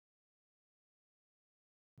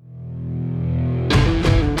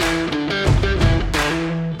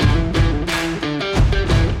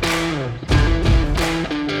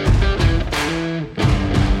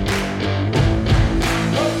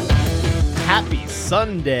Happy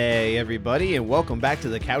Sunday, everybody, and welcome back to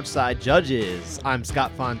the Couchside Judges. I'm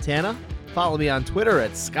Scott Fontana. Follow me on Twitter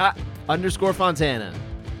at Scott_Fontana.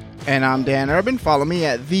 And I'm Dan Urban. Follow me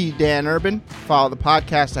at The Dan Urban. Follow the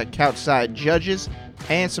podcast at Couchside Judges.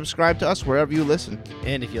 And subscribe to us wherever you listen.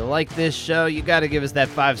 And if you like this show, you got to give us that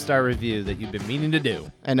 5-star review that you've been meaning to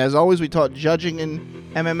do. And as always, we taught judging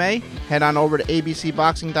in MMA. Head on over to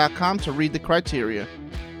abcboxing.com to read the criteria.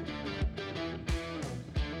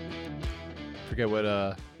 Forget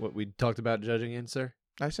what we talked about judging in, sir?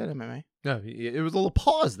 I said MMA. No, it was a little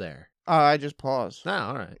pause there. I just paused. Oh,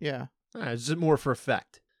 all right. Yeah. All right, it's just more for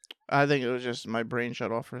effect. I think it was just my brain shut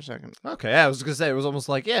off for a second. Okay, I was going to say, it was almost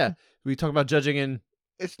like, we talk about judging in...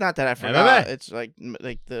 It's not that I forgot. MMA. It's like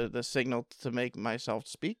the signal to make myself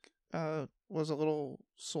speak was a little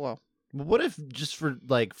slow. Well, what if just for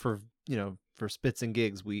spits and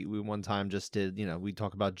gigs, we one time just did, we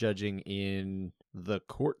talk about judging in the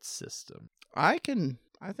court system. I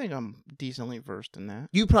think I'm decently versed in that.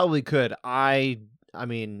 You probably could. I've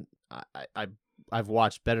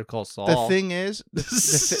watched Better Call Saul. The thing is,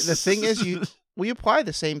 we apply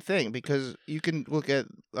the same thing because you can look at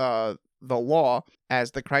the law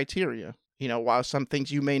as the criteria. While some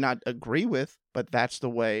things you may not agree with, but that's the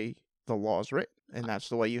way the law is written, and that's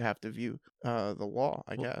the way you have to view the law,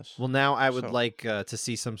 I guess. Well, now I would like to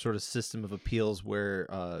see some sort of system of appeals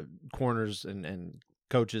where corners and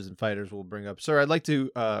coaches and fighters will bring up, sir, I'd like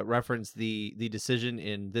to reference the decision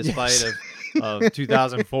in this fight of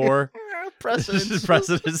 2004. Precedence.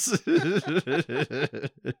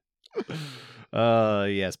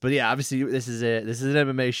 Yes, but yeah, obviously this is an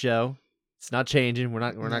MMA show. It's not changing. We're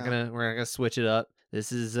not gonna switch it up.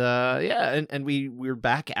 This is and we're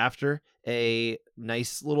back after a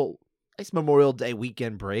nice Memorial Day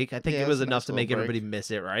weekend break. I think it was enough to make everybody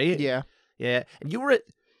miss it, right? Yeah. And you were at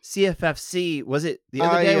CFFC. Was it the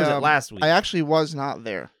other day? Or was it last week? I actually was not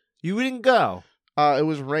there. You didn't go. It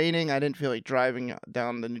was raining. I didn't feel like driving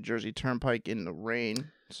down the New Jersey Turnpike in the rain.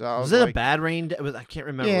 So was it a bad rain? I can't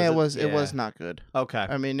remember. Yeah, it was not good. Okay.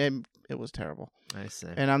 I mean, it was terrible. I see.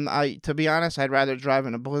 And to be honest, I'd rather drive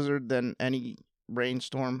in a blizzard than any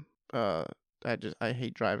rainstorm. I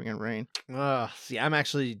hate driving in rain. See,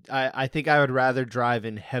 I think I would rather drive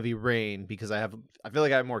in heavy rain because I feel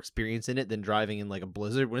like I have more experience in it than driving in like a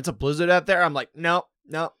blizzard. When it's a blizzard out there, I'm like, no,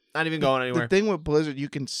 not even going anywhere. The thing with blizzard, you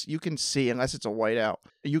can see, unless it's a whiteout,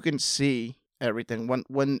 you can see everything.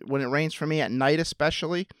 When it rains for me at night,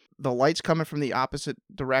 especially, the lights coming from the opposite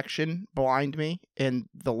direction blind me, and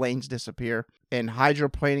the lanes disappear. And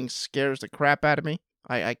hydroplaning scares the crap out of me.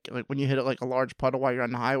 I like when you hit it like a large puddle while you're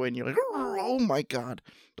on the highway, and you're like, oh my god,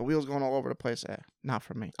 the wheels going all over the place. Not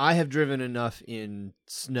for me. I have driven enough in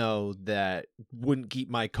snow that wouldn't keep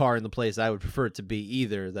my car in the place I would prefer it to be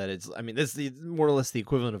either. This is more or less the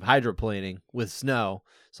equivalent of hydroplaning with snow.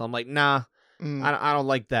 So I'm like, nah, I don't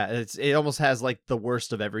like that. It almost has like the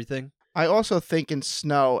worst of everything. I also think in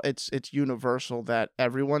snow, it's universal that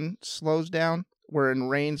everyone slows down, where in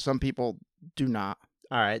rain, some people do not.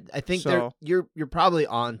 All right, I think you're probably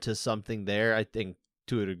on to something there. I think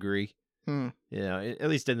to a degree, at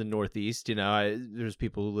least in the Northeast. There's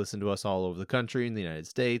people who listen to us all over the country, in the United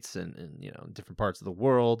States, and different parts of the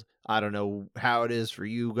world. I don't know how it is for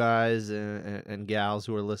you guys and gals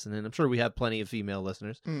who are listening. I'm sure we have plenty of female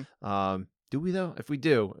listeners. Do we though? If we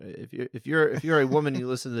do, if you're a woman and you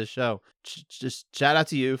listen to this show, just shout out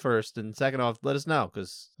to you first, and second off, let us know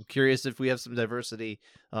because I'm curious if we have some diversity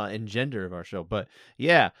in gender of our show. But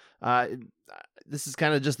yeah, this is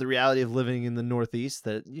kind of just the reality of living in the Northeast.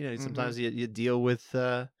 That sometimes you deal with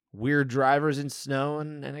weird drivers in snow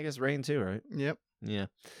and I guess rain too, right? Yep. Yeah.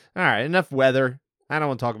 All right. Enough weather. I don't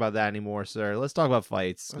want to talk about that anymore, sir. Let's talk about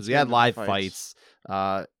fights because we had live fights.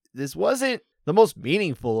 This wasn't the most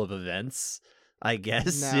meaningful of events, I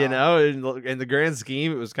guess. No. In the grand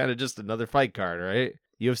scheme, it was kind of just another fight card, right?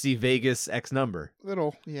 UFC Vegas X number.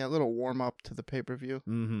 Little warm up to the pay-per-view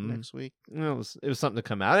next week. It was something to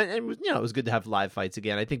come out, and it was good to have live fights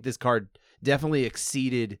again. I think this card definitely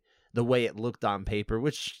exceeded the way it looked on paper,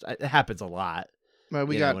 which happens a lot. Well,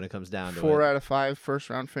 we got when it comes down to 4 out of 5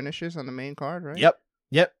 first-round finishes on the main card, right? Yep.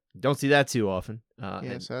 Don't see that too often. So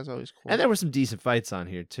that's always cool. And there were some decent fights on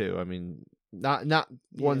here too. I mean, not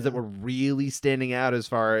ones that were really standing out as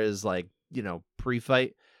far as like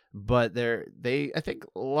pre-fight, but I think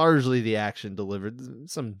largely the action delivered.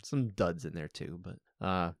 Some duds in there too, but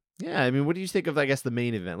yeah. I mean, what do you think of the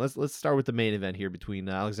main event? Let's start with the main event here between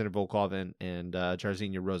Alexander Volkov and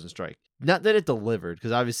Jairzinho Rozenstruik. Not that it delivered,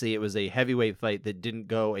 because obviously it was a heavyweight fight that didn't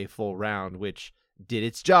go a full round, which did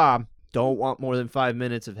its job. Don't want more than 5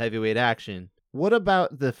 minutes of heavyweight action. What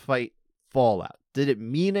about the fight fallout? Did it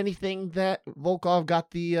mean anything that Volkov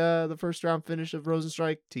got the first round finish of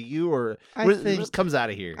Rozenstruik to you, or it just comes out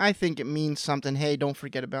of here? I think it means something. Hey, don't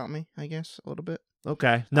forget about me, I guess, a little bit.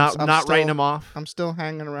 Okay. I'm not writing him off. I'm still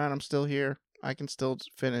hanging around. I'm still here. I can still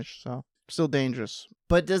finish, so still dangerous.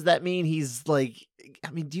 But does that mean he's like,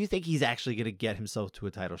 I mean, do you think he's actually going to get himself to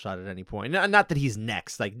a title shot at any point? Not that he's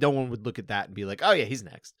next. Like, no one would look at that and be like, oh, yeah, he's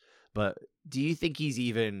next. But do you think he's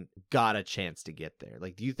even got a chance to get there?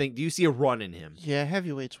 Like, do you see a run in him? Yeah,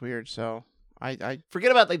 heavyweight's weird, so I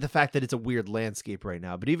forget about like the fact that it's a weird landscape right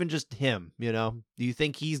now, but even just him, you know, do you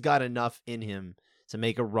think he's got enough in him to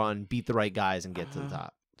make a run, beat the right guys, and get to the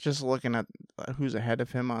top? Just looking at who's ahead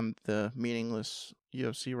of him on the meaningless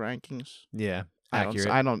UFC rankings. Yeah, accurate.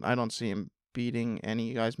 I don't see him beating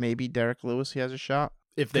any guys. Maybe Derek Lewis, he has a shot.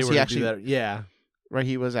 If they were to do that, yeah. Right,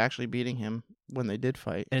 he was actually beating him when they did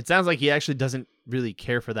fight. And it sounds like he actually doesn't really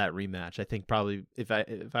care for that rematch. I think probably if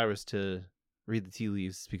I was to read the tea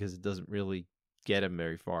leaves, because it doesn't really get him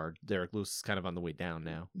very far. Derek Lewis is kind of on the way down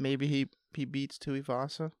now. Maybe he beats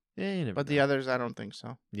Tuivasa. Yeah, you never know. The others, I don't think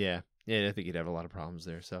so. Yeah, I think he'd have a lot of problems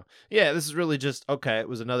there. So, yeah, this is really just, okay, it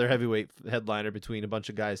was another heavyweight headliner between a bunch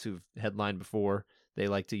of guys who've headlined before. They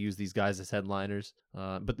like to use these guys as headliners.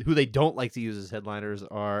 But who they don't like to use as headliners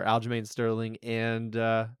are Aljamain Sterling and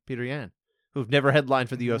Peter Yan, who've never headlined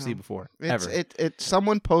for the UFC before, ever.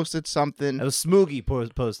 Someone posted something. It was Smoogie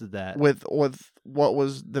posted that. With what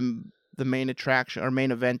was the main attraction or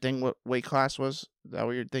main eventing, what weight class was? Is that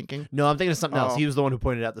what you're thinking? No, I'm thinking of something else. He was the one who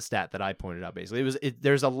pointed out the stat that I pointed out, basically.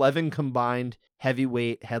 There's 11 combined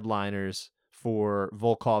heavyweight headliners for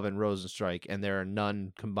Volkov and Rozenstruik, and there are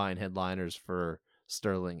none combined headliners for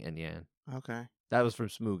Sterling and Yan. Okay. That was from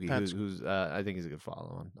Smoogie, who's I think he's a good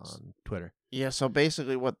follow on Twitter. Yeah, so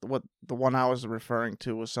basically what the one I was referring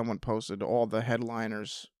to was someone posted all the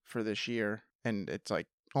headliners for this year, and it's like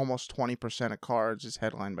almost 20% of cards is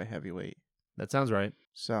headlined by heavyweight. That sounds right.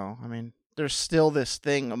 So, I mean, there's still this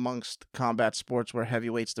thing amongst combat sports where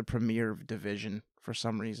heavyweight's the premier division for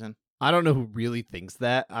some reason. I don't know who really thinks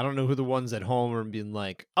that. I don't know who the ones at home are being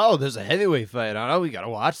like, oh, there's a heavyweight fight on. Oh, we got to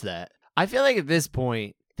watch that. I feel like at this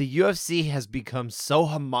point, the UFC has become so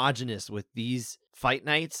homogenous with these fight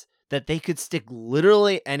nights that they could stick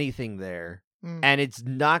literally anything there. And it's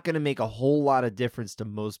not going to make a whole lot of difference to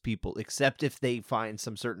most people, except if they find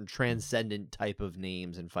some certain transcendent type of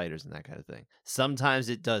names and fighters and that kind of thing. Sometimes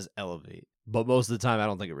it does elevate, but most of the time, I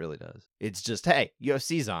don't think it really does. It's just, hey,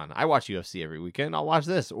 UFC's on. I watch UFC every weekend. I'll watch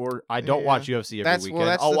this. Or I don't watch UFC every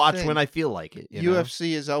weekend. I'll watch when I feel like it.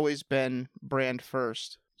 UFC has always been brand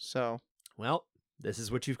first. So, well, this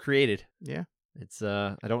is what you've created. Yeah. It's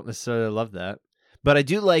I don't necessarily love that. But I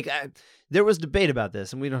do like, there was debate about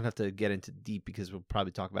this, and we don't have to get into deep because we'll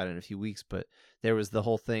probably talk about it in a few weeks, but there was the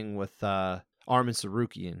whole thing with Arman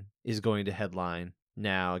Tsarukyan is going to headline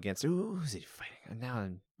now against, who's he fighting? Now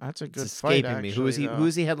that's a good escaping fight, actually, me. Who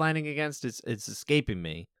is he headlining against? It's escaping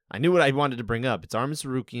me. I knew what I wanted to bring up. It's Arman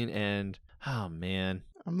Tsarukyan and, oh man.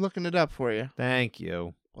 I'm looking it up for you. Thank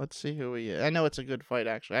you. Let's see who he is. I know it's a good fight,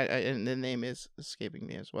 actually. And the name is escaping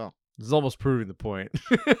me as well. This is almost proving the point.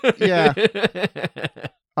 Yeah.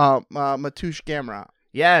 Mateusz Gamrot.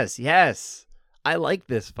 Yes. I like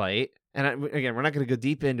this fight. And again, we're not going to go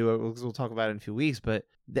deep into it because we'll talk about it in a few weeks, but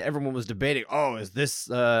everyone was debating, is this,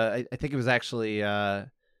 I think it was actually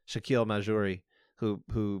Shaquille Majuri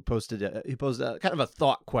who posted kind of a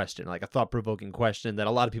thought question, like a thought-provoking question that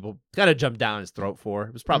a lot of people kind of jumped down his throat for.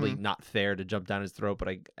 It was probably not fair to jump down his throat, but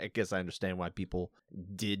I guess I understand why people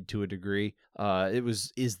did to a degree.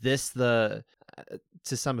 Is this the,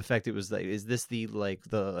 to some effect, it was like, is this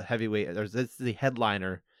the heavyweight, or is this the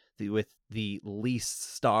headliner with the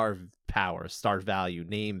least star power, star value,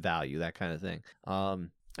 name value, that kind of thing?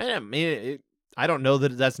 I mean, I don't know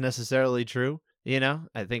that that's necessarily true.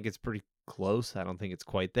 I think it's pretty close. I don't think it's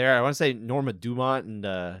quite there. I want to say Norma Dumont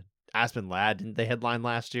and Aspen Ladd, didn't they headline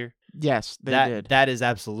last year? Yes, they did. That is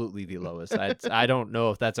absolutely the lowest. I don't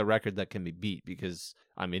know if that's a record that can be beat because,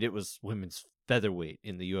 I mean, it was women's featherweight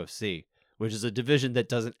in the UFC, which is a division that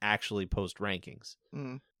doesn't actually post rankings.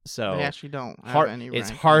 So they actually don't have any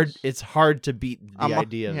rankings. It's hard to beat the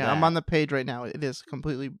idea of that. I'm on the page right now. It is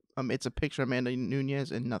completely, it's a picture of Amanda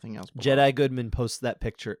Nunes and nothing else. Jedi Goodman posts that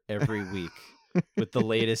picture every week. With the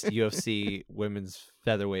latest UFC women's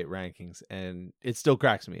featherweight rankings, and it still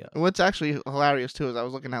cracks me up. What's actually hilarious, too, is I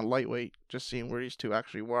was looking at lightweight, just seeing where these two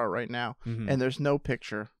actually were right now, and there's no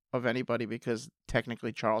picture of anybody because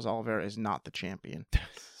technically Charles Oliveira is not the champion,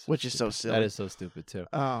 which is so silly. That is so stupid, too.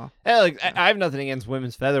 I have nothing against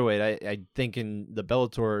women's featherweight. I think in the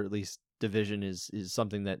Bellator, at least, division is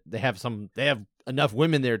something that they have enough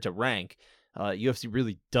women there to rank. UFC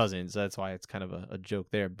really doesn't, so that's why it's kind of a joke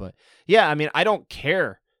there. But yeah, I mean, I don't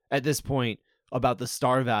care at this point about the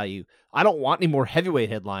star value. I don't want any more heavyweight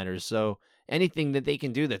headliners, so anything that they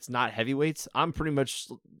can do that's not heavyweights,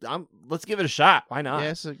 let's give it a shot. Why not? Yeah,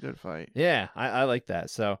 it's a good fight. Yeah, I like that.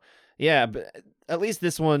 So yeah, but at least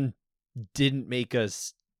this one didn't make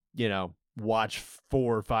us, watch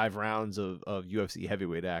 4 or 5 rounds of UFC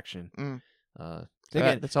heavyweight action.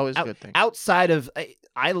 Again, that's always a good thing. Outside of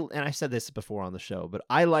I said this before on the show, but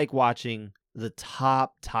I like watching the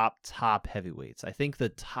top heavyweights. I think the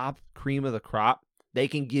top cream of the crop, they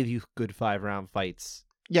can give you good 5-round fights.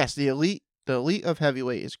 Yes, the elite of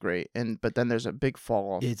heavyweight is great, but then there's a big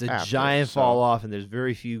fall off. It's a giant fall off, and there's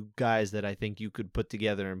very few guys that I think you could put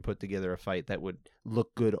together a fight that would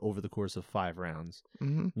look good over the course of 5 rounds.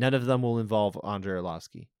 Mm-hmm. None of them will involve Andrei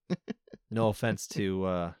Arlovski. No offense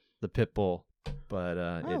to the Pitbull, but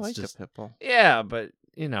I it's like just the Pitbull. Yeah, but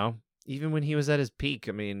even when he was at his peak,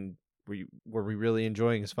 I mean, were we really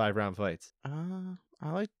enjoying his 5-round fights? I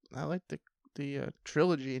like the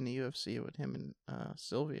trilogy in the UFC with him and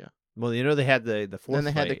Sylvia. Well, they had the fourth. Then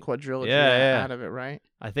they fight. had the quadrilogy out of it, right?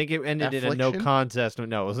 I think it ended in a no contest.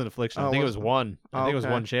 No, it wasn't Affliction. I think it was one. I think it was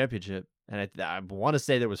one championship. And I want to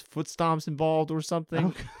say there was foot stomps involved or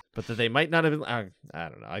something, but that they might not have been. I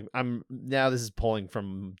don't know. I'm now this is pulling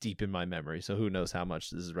from deep in my memory, so who knows how much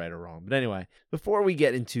this is right or wrong. But anyway, before we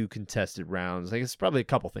get into contested rounds, I guess probably a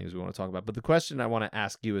couple things we want to talk about. But the question I want to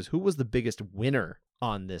ask you is, who was the biggest winner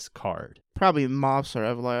on this card? Probably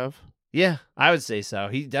Movsar. Yeah, I would say so.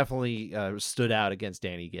 He definitely stood out against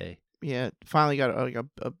Danny Gay. Yeah, finally got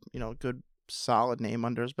a good solid name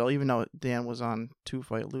under his belt, even though Dan was on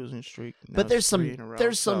 2-fight losing streak. But there's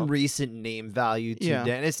some recent name value to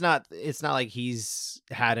Dan. It's not like he's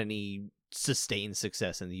had any sustained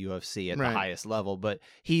success in the UFC at the highest level, but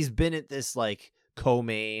he's been at this like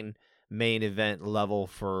main event level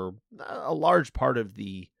for a large part of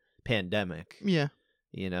the pandemic. Yeah.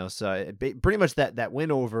 So pretty much that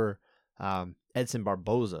win over Edson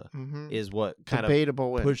Barboza is what kind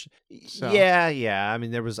debatable of pushed. So. Yeah. I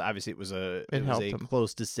mean, there was obviously it was a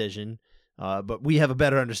close decision, but we have a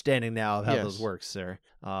better understanding now of how those work, sir.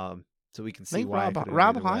 So we can see why.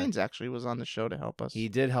 Rob Hines actually was on the show to help us. He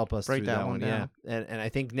did help us break through that one down. Yeah. And I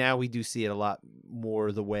think now we do see it a lot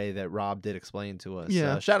more the way that Rob did explain to us.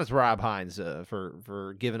 Yeah. Shout out to Rob Hines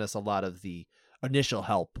for giving us a lot of the initial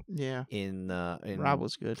help. Yeah. In Rob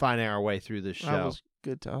was good finding our way through this show. Rob was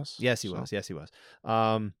good to us. Yes, he was. Yes, he was.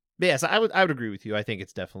 But yeah, so I would agree with you. I think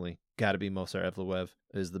it's definitely got to be Movsar Evloev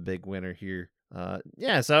is the big winner here.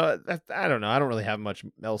 So I don't know. I don't really have much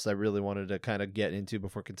else I really wanted to kind of get into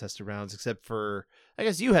before contested rounds, except for I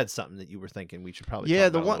guess you had something that you were thinking we should probably talk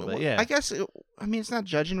about a little bit. Yeah, I guess it's not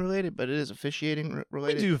judging related, but it is officiating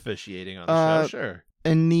related. We do officiating on the show, sure.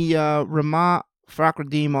 In the Ramat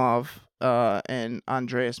Fakhradimov and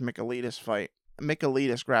Andreas Michailidis fight,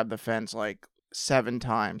 Michailidis grabbed the fence like 7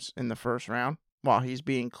 times in the first round while he's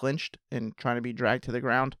being clinched and trying to be dragged to the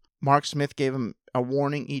ground. Mark Smith gave him a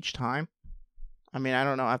warning each time. I mean, I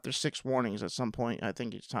don't know. After 6 warnings at some point, I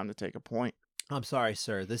think it's time to take a point. I'm sorry,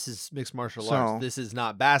 sir. This is mixed martial arts. This is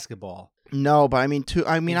not basketball. No, but I mean,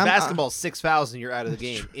 basketball, 6 fouls and you're out of the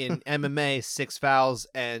game. In MMA, 6 fouls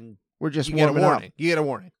and we're just you get a warning. Up. You get a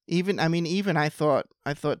warning. Even I thought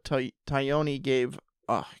Tyone gave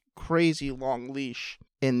a crazy long leash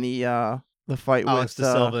in the fight Alex with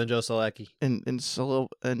De Silva and Joe Solecki.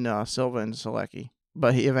 Silva and Solecki.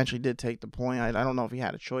 But he eventually did take the point. I don't know if he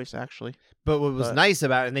had a choice, actually. But what was nice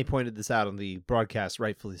about it, and they pointed this out on the broadcast,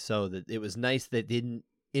 rightfully so, that it was nice that they didn't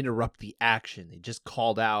interrupt the action. They just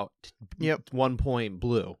called out 1 point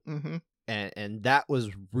blue. Mm-hmm. And that was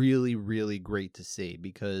really, really great to see,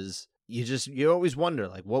 because you always wonder,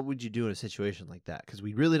 like, what would you do in a situation like that? Because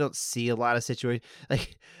we really don't see a lot of situations.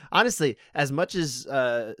 Like, honestly, as much as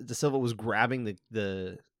De Silva was grabbing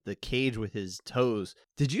the cage with his toes,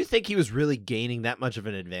 did you think he was really gaining that much of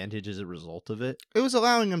an advantage as a result of it? It was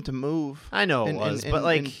allowing him to move. I know it was, but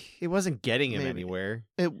it wasn't getting him anywhere.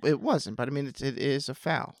 It wasn't, but I mean, it is a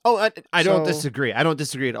foul. Oh, I don't disagree. I don't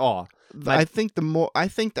disagree at all. I think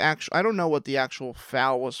I don't know what the actual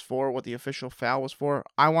foul was for, what the official foul was for.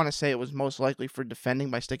 I want to say it was most likely for defending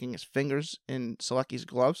by sticking his fingers in Solecki's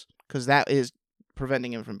gloves, because that is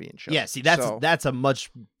preventing him from being choked. Yeah, see, that's a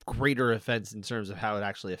much greater offense in terms of how it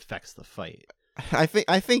actually affects the fight. I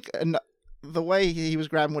think the way he was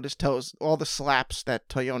grabbing with his toes, all the slaps that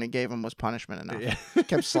Toyoni gave him was punishment enough. Yeah. He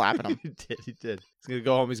kept slapping him. He did. He's going to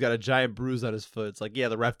go home. He's got a giant bruise on his foot. It's like, yeah,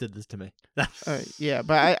 the ref did this to me. Yeah,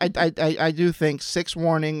 but I do think 6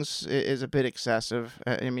 warnings is a bit excessive.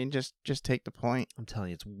 I mean, just take the point. I'm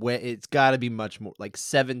telling you, it's got to be much more. Like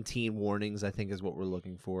 17 warnings, I think, is what we're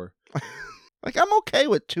looking for. Like, I'm okay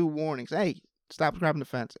with 2 warnings. Hey, stop grabbing the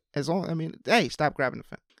fence. Hey, stop grabbing the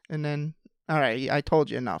fence. And then, all right, I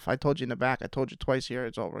told you enough. I told you in the back. I told you twice here.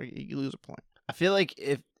 It's over. You lose a point. I feel like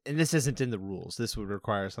and this isn't in the rules. This would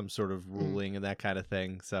require some sort of ruling and that kind of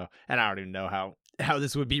thing. So, and I don't even know how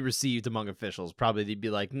this would be received among officials. Probably they'd be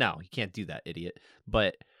like, no, you can't do that, idiot.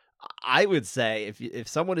 But I would say if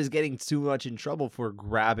someone is getting too much in trouble for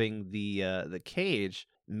grabbing the cage,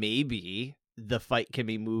 maybe the fight can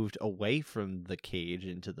be moved away from the cage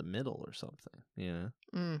into the middle or something.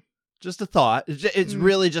 Yeah. Just a thought. It's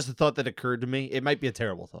really just a thought that occurred to me. It might be a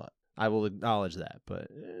terrible thought. I will acknowledge that, but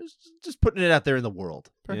it's just putting it out there in the world.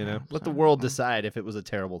 Perhaps, let the world decide if it was a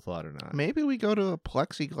terrible thought or not. Maybe we go to a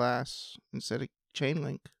plexiglass instead of chain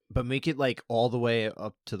link, but make it like all the way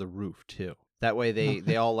up to the roof too. That way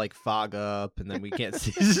they all like fog up and then we can't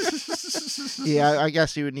see. Yeah, I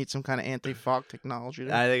guess you would need some kind of anti-fog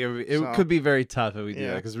technology. I think it could be very tough if we do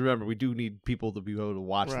that, because remember, we do need people to be able to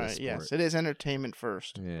watch this sport. Yes, it is entertainment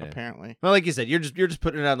first, apparently. Well, like you said, you're just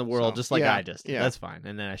putting it out in the world, just like I just. Yeah. That's fine.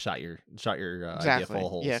 And then I shot your exactly. idea full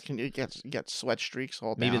of holes. Yeah, you get sweat streaks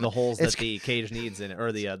all down. Maybe the holes that the cage needs in it,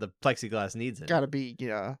 or the plexiglass needs in it. Got to be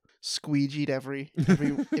squeegeed every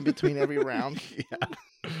in between every round. Yeah.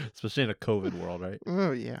 Especially in a COVID world, right?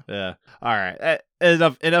 Oh, yeah. Yeah. All right.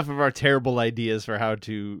 Enough of our terrible ideas for how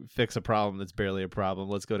to fix a problem that's barely a problem.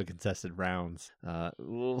 Let's go to contested rounds.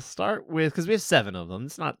 We'll start with, because we have 7 of them.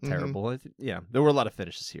 It's not terrible. There were a lot of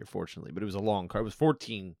finishes here, fortunately, but it was a long card. It was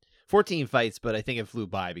 14 fights, but I think it flew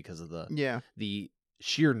by because of the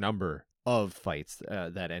sheer number of fights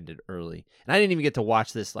that ended early. And I didn't even get to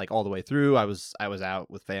watch this like all the way through. I was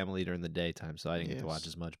out with family during the daytime, so I didn't get to watch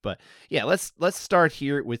as much. But yeah, let's start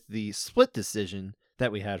here with the split decision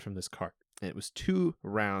that we had from this card. It was 2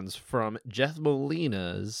 rounds from Jeff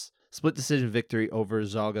Molina's split decision victory over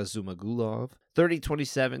Zhalga Zhumagulov,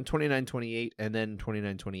 30-27, 29-28, and then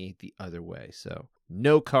 29-28 the other way. So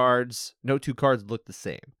no 2 cards look the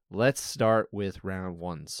same. Let's start with round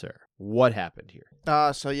 1, sir. What happened here?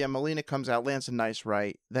 Molina comes out, lands a nice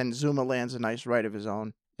right. Then Zuma lands a nice right of his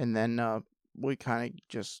own. And then we kind of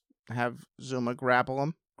just have Zuma grapple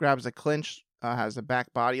him. Grabs the clinch, has the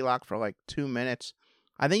back body lock for like 2 minutes.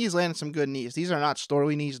 I think he's landing some good knees. These are not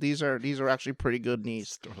Storley knees. These are actually pretty good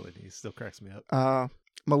knees. Storley knees still cracks me up.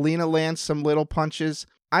 Molina lands some little punches.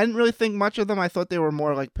 I didn't really think much of them. I thought they were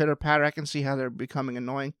more like pitter-patter. I can see how they're becoming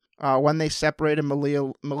annoying. When they separated,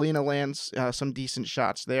 Molina lands some decent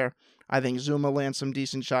shots there. I think Zuma lands some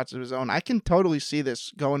decent shots of his own. I can totally see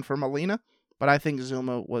this going for Molina, but I think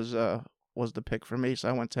Zuma was the pick for me, so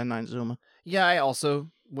I went 10-9 Zuma. Yeah, I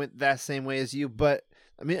also went that same way as you, but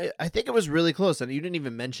I mean, I think it was really close, and you didn't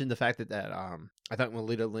even mention the fact that I thought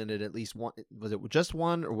Molina landed at least one. Was it just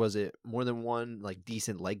one, or was it more than one? Like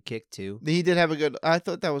decent leg kick too. He did have a good. I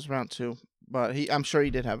thought that was round 2, but I'm sure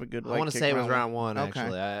he did have a good leg kick. I want to say it was round 1. Okay.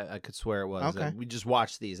 Actually, I could swear it was. Okay. We just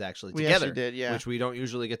watched these together. We actually did, yeah. Which we don't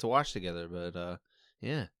usually get to watch together, but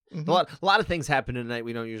yeah. Mm-hmm. A lot of things happened tonight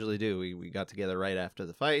we don't usually do. We got together right after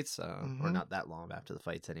the fights, or not that long after the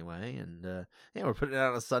fights anyway, and we're putting it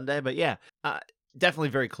out on a Sunday. But yeah, definitely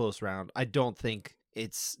very close round. I don't think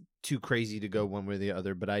it's too crazy to go one way or the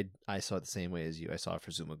other, but I saw it the same way as you. I saw it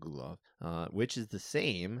for Zhumagulov, which is the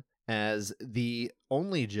same as the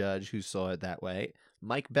only judge who saw it that way,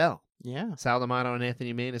 Mike Bell. Yeah. Sal D'Amato and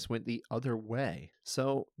Anthony Maness went the other way.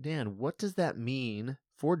 So, Dan, what does that mean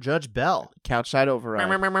for Judge Bell? Couch side override.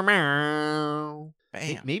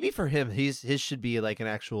 Bam. Maybe for him, his should be like an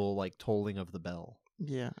actual like tolling of the bell.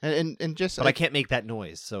 Yeah, and just. But I can't make that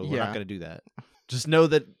noise, so we're not going to do that. Just know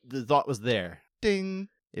that the thought was there. Ding.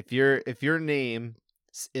 If your name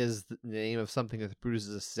is the name of something that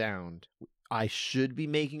produces a sound, I should be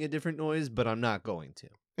making a different noise, but I'm not going to.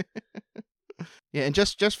 Yeah, and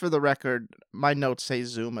just for the record, my notes say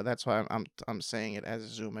Zuma. That's why I'm saying it as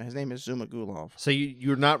Zuma. His name is Zhumagulov. So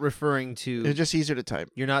you're not referring to... It's just easier to type.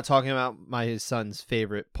 You're not talking about my son's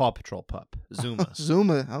favorite Paw Patrol pup, Zuma.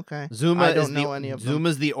 Zuma, okay. Zuma I don't know any of them.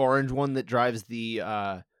 Zuma's the orange one that drives the,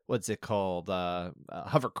 what's it called?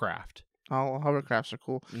 Hovercraft. Oh, hovercrafts are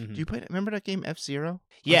cool. Mm-hmm. Do you play? Remember that game F-Zero?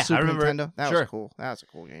 Yeah, I remember. Nintendo? That was cool. That was a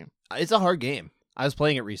cool game. It's a hard game. I was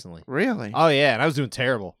playing it recently. Really? Oh yeah, and I was doing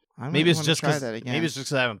terrible. Maybe it's just because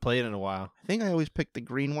I haven't played it in a while. I think I always picked the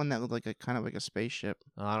green one that looked like a kind of like a spaceship.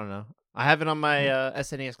 I don't know. I have it on my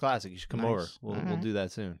SNES Classic. You should come over. We'll do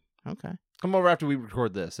that soon. Okay. Come over after we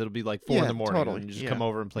record this. It'll be like 4 in the morning. Totally. And you just come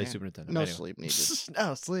over and play Super Nintendo. No sleep needed.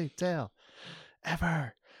 No sleep, Dale.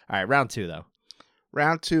 Ever. All right, round 2, though.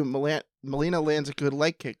 Round 2, Molina lands a good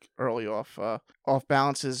leg kick early off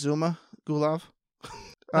balances Zuma Gulov.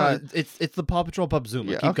 It's the Paw Patrol Pup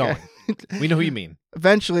Zuma. Keep going. We know who you mean.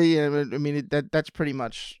 Eventually, I mean that's pretty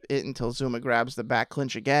much it until Zuma grabs the back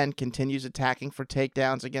clinch again, continues attacking for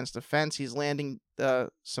takedowns against the fence. He's landing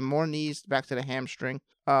some more knees back to the hamstring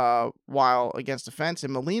while against the fence.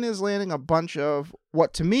 And Molina is landing a bunch of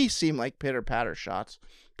what to me seem like pitter-patter shots.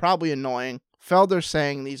 Probably annoying. Felder's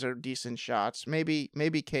saying these are decent shots. Maybe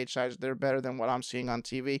cage sides, they're better than what I'm seeing on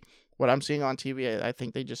TV. What I'm seeing on TV, I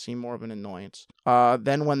think they just seem more of an annoyance.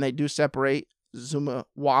 Then when they do separate, Zuma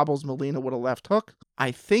wobbles Molina with a left hook.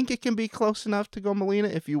 I think it can be close enough to go Molina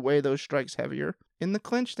if you weigh those strikes heavier in the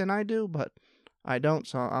clinch than I do, but I don't,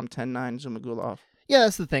 so I'm 10-9 Zuma Gulov. Yeah,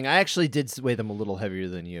 that's the thing. I actually did weigh them a little heavier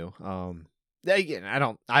than you. Again,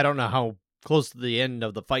 I don't know how close to the end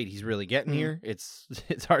of the fight he's really getting here. It's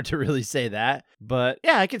hard to really say that, but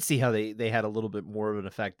yeah, I could see how they had a little bit more of an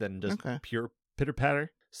effect than just pure pitter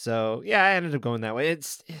patter. So yeah, I ended up going that way.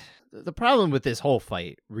 It's the problem with this whole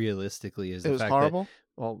fight, realistically, is the fact horrible.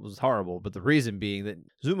 It was horrible, but the reason being that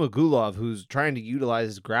Zuma Gulov, who's trying to utilize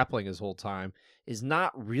his grappling his whole time, is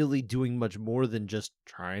not really doing much more than just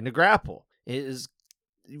trying to grapple.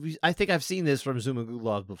 I think I've seen this from Zuma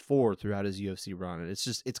Gulov before throughout his UFC run, and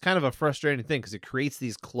it's kind of a frustrating thing because it creates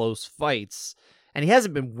these close fights, and he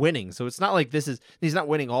hasn't been winning, so it's not like he's not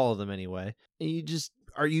winning all of them anyway. And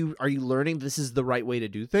are you learning this is the right way to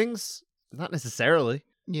do things? Not necessarily.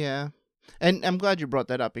 Yeah. And I'm glad you brought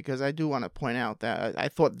that up because I do want to point out that I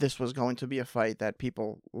thought this was going to be a fight that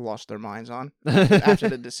people lost their minds on after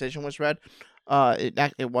the decision was read.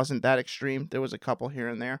 It wasn't that extreme. There was a couple here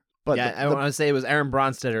and there. But yeah, I want to say it was Aaron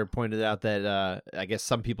Bronstetter pointed out that I guess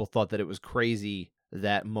some people thought that it was crazy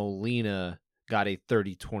that Molina got a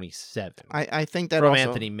 30-27. I think that from also,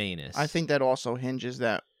 Anthony Manus. I think that also hinges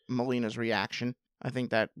that Molina's reaction. I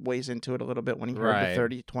think that weighs into it a little bit. When he heard the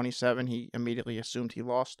 30-27, he immediately assumed he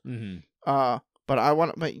lost. Mm-hmm.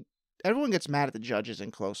 But everyone gets mad at the judges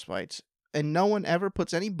in close fights, and no one ever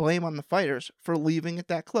puts any blame on the fighters for leaving it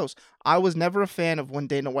that close. I was never a fan of when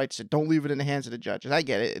Dana White said, "Don't leave it in the hands of the judges." I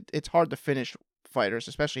get it; it's hard to finish fighters,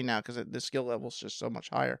 especially now because the skill level is just so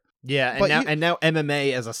much higher. Yeah, and now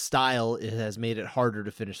MMA as a style has made it harder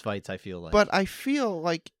to finish fights. I feel like, but I feel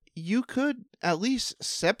like you could at least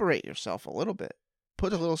separate yourself a little bit.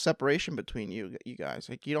 Put a little separation between you guys.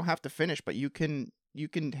 Like you don't have to finish, but you can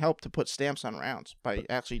help to put stamps on rounds by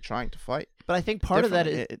actually trying to fight. But I think part of that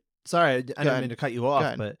is sorry, I don't mean to cut you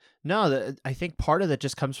off, but no, I think part of that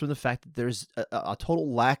just comes from the fact that there's a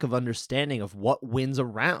total lack of understanding of what wins a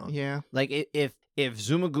round. Yeah, like if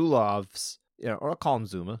Zuma Gulov's, or I'll call him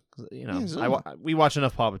Zuma, Zuma. We watch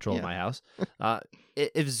enough Paw Patrol in my house.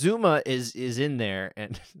 If Zuma is in there,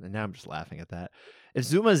 and now I'm just laughing at that. If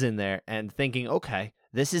Zuma's in there and thinking, okay,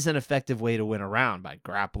 this is an effective way to win a round by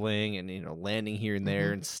grappling and landing here and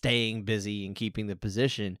there and staying busy and keeping the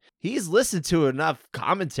position, he's listened to enough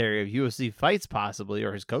commentary of UFC fights possibly,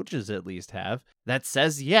 or his coaches at least have, that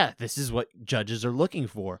says, yeah, this is what judges are looking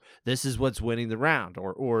for. This is what's winning the round,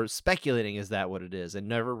 or speculating is that what it is, and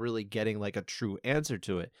never really getting like a true answer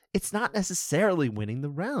to it. It's not necessarily winning the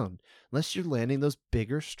round unless you're landing those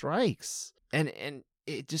bigger strikes. And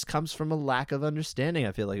it just comes from a lack of understanding.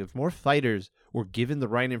 I feel like if more fighters were given the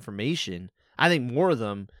right information, I think more of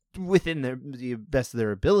them, within the best of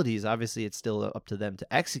their abilities, obviously it's still up to them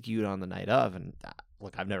to execute on the night of. And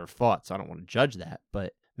look, I've never fought, so I don't want to judge that.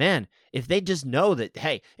 But man, if they just know that,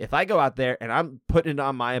 hey, if I go out there and I'm putting it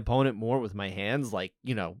on my opponent more with my hands, like,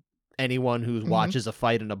 anyone who watches a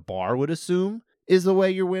fight in a bar would assume is the way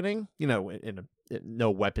you're winning, in a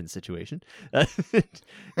no weapon situation. That's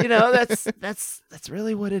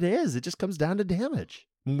really what it is. It just comes down to damage,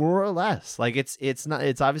 more or less. Like it's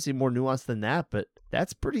obviously more nuanced than that, but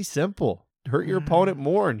that's pretty simple. Hurt your opponent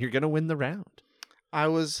more and you're going to win the round.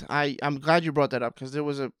 I'm glad you brought that up because there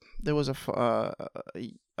was a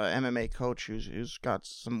MMA coach who's got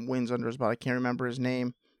some wins under his belt. I can't remember his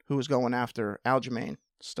name, who was going after Aljamain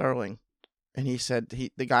Sterling. And he said,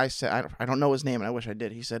 the guy said, I don't know his name, and I wish I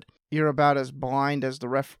did. He said, "You're about as blind as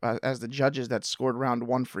the judges that scored round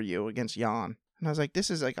 1 for you against Jan." And I was like, this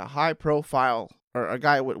is like a high profile, or a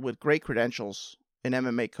guy with great credentials in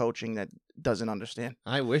MMA coaching that doesn't understand.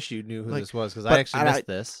 I wish you knew who this was because I actually missed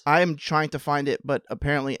this. I am trying to find it, but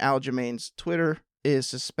apparently Aljamain's Twitter is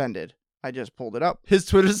suspended. I just pulled it up. His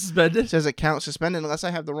Twitter's suspended? It says account suspended unless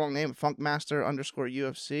I have the wrong name, Funkmaster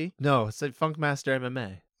 _UFC. No, it said Funkmaster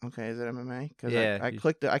MMA. Okay, is it MMA? Because Yeah, I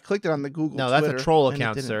clicked it. I clicked it on the Google. No, Twitter, that's a troll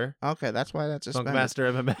account, sir. Okay, that's why that's suspended.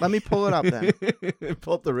 Funkmaster MMA. Let me pull it up then.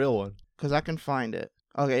 Pull up the real one. Because I can find it.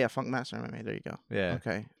 Okay, yeah, Funkmaster MMA. There you go. Yeah.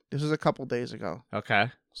 Okay, this was a couple days ago. Okay.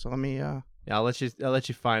 So let me. Yeah, I'll let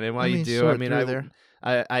you find it. While you do, I mean,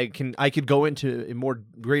 I could go into in more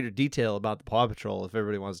greater detail about the Paw Patrol if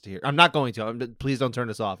everybody wants to hear. I'm not going to. Please don't turn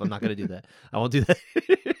this off. I'm not going to do that. I won't do that.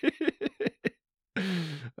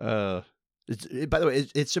 By the way,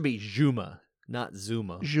 it should be Juma, not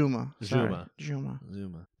Zuma. Juma.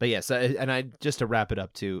 But yes, and I just to wrap it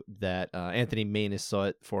up too, that Anthony Maness saw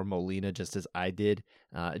it for Molina just as I did.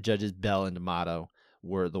 Judges Bell and D'Amato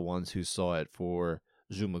were the ones who saw it for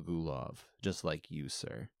Zhumagulov, just like you,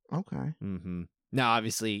 sir. Okay. Mm-hmm. Now,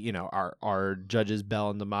 obviously, you know, our judges Bell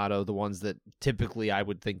and D'Amato, the ones that typically I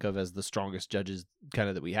would think of as the strongest judges kind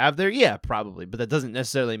of that we have there. Yeah, probably. But that doesn't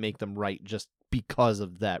necessarily make them right just because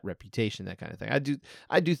of that reputation, that kind of thing.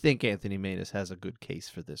 I do think Anthony Maness has a good case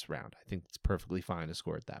for this round. I think it's perfectly fine to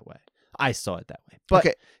score it that way. I saw it that way. But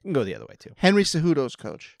you can go the other way, too. Henry Cejudo's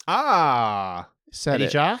coach. Said Eddie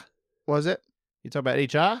Cha? Was it? You talking about Eddie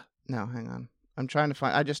Cha? No, hang on. I'm trying to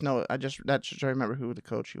find. I just know. I remember who the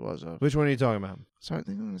coach he was of. Which one are you talking about? Sorry, I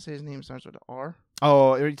think I'm going to say his name starts with an R.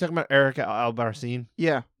 Oh, are you talking about Eric Albarracin?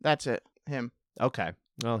 Yeah, that's it. Him. Okay.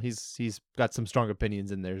 Well, he's got some strong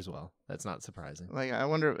opinions in there as well. That's not surprising. Like, I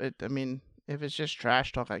wonder if it's just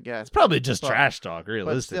trash talk, I guess. It's probably just trash talk,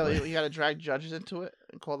 realistically. But still, you got to drag judges into it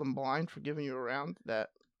and call them blind for giving you a round that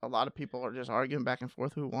a lot of people are just arguing back and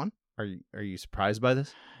forth who won. Are you surprised by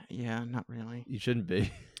this? Yeah, not really. You shouldn't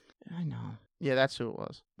be. I know. Yeah, that's who it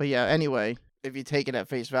was. But yeah, anyway, if you take it at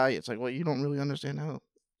face value, it's like, well, you don't really understand how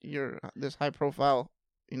you're this high profile,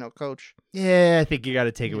 coach. Yeah, I think you got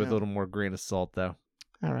to take it with a little more grain of salt, though.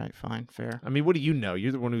 All right, fine, fair. I mean, what do you know?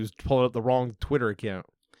 You're the one who's pulling up the wrong Twitter account.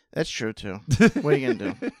 That's true too. What are you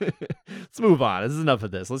gonna do? Let's move on. This is enough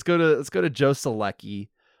of this. Let's go to Joe Selecki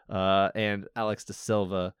and Alex Da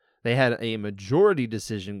Silva. They had a majority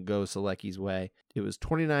decision go Selecki's way. It was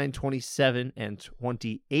 29-27 and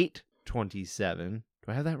 28-27. Do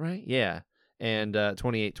I have that right? Yeah. And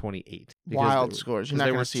 28-28. Wild scores. You're not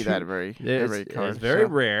going to see that every card. It's very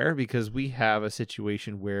rare because we have a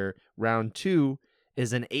situation where round 2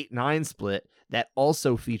 is an 8-9 split that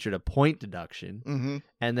also featured a point deduction. Mm-hmm.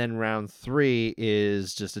 And then round 3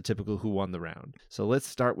 is just a typical who won the round. So let's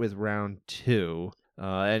start with round 2.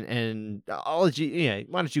 And I'll let you,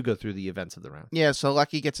 why don't you go through the events of the round? Yeah, so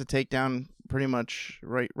Lucky gets a takedown pretty much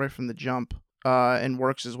right from the jump, and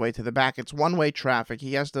works his way to the back. It's one-way traffic.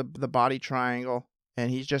 He has the body triangle, and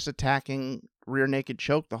he's just attacking rear naked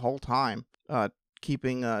choke the whole time,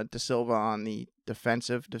 keeping Da Silva on the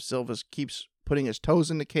defensive. Da Silva keeps putting his toes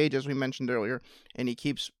in the cage, as we mentioned earlier, and he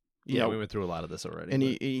keeps... we went through a lot of this already. And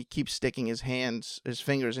he keeps sticking his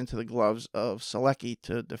fingers into the gloves of Selecki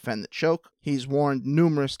to defend the choke. He's warned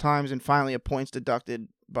numerous times, and finally a point's deducted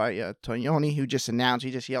by Tognoni, who just announced,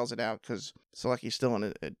 he just yells it out because Selecki's still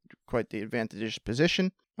in a quite the advantageous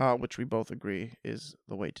position, which we both agree is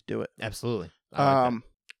the way to do it. Absolutely.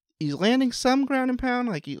 He's landing some ground and pound,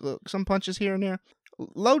 some punches here and there.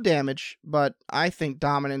 Low damage, but I think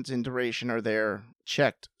dominance and duration are there,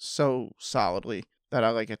 checked so solidly, that I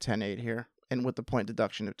like a 10-8 here. And with the point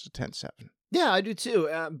deduction, it's a 10-7. Yeah, I do too.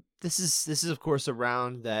 This is of course a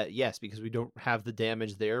round that, yes, because we don't have the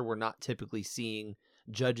damage there, we're not typically seeing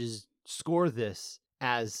judges score this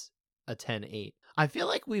as a 10-8. I feel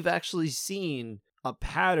like we've actually seen a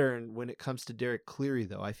pattern when it comes to Derek Cleary,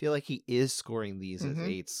 though. I feel like he is scoring these as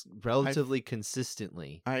 8s relatively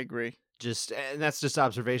consistently. I agree. And that's just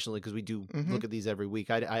observationally because we do look at these every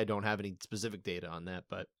week. I don't have any specific data on that,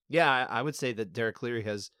 but yeah, I would say that Derek Cleary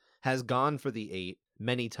has gone for the 8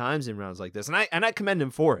 many times in rounds like this, and I commend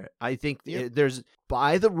him for it. I think there's,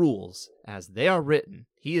 by the rules as they are written,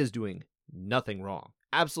 he is doing nothing wrong,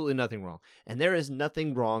 absolutely nothing wrong, and there is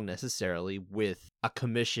nothing wrong necessarily with a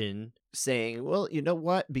commission saying, well, you know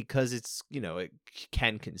what, because it's it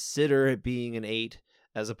can consider it being an 8.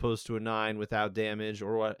 As opposed to a 9 without damage,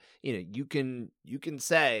 or what, you can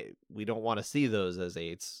say we don't want to see those as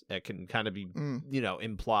 8s. That can kind of be,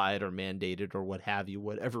 implied or mandated or what have you,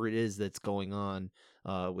 whatever it is that's going on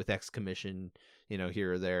with X commission,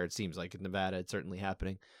 here or there. It seems like in Nevada it's certainly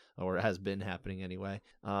happening, or it has been happening anyway.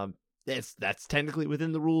 That's technically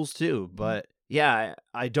within the rules too, but yeah,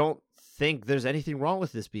 I don't think there's anything wrong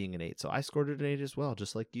with this being an 8. So I scored it an 8 as well,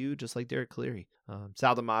 just like you, just like Derek Cleary.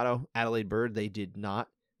 Sal D'Amato, Adelaide Bird, they did not.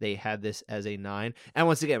 They had this as a 9. And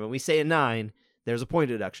once again, when we say a 9, there's a point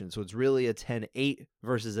deduction. So it's really a 10-8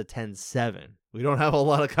 versus a 10-7. We don't have a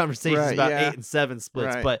lot of conversations about 8 and 7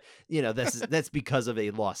 splits, Right. but that's because of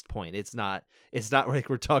a lost point. It's not like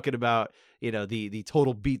we're talking about the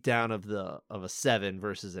total beatdown of a 7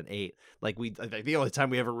 versus an 8. Like I think the only time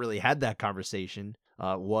we ever really had that conversation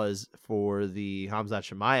was for the Khamzat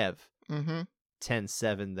Chimaev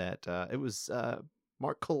 10-7 that it was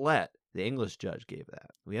Mark Collette, the English judge, gave that.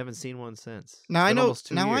 We haven't seen one since. Now I know. Almost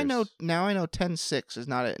 2 years. I know. 10-6 is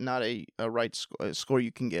not a right score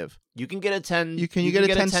you can give. You can get a 10. You can get a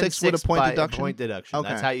 10-6 with a point deduction. Point deduction. Okay.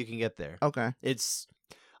 That's how you can get there. Okay. It's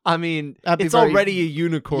already a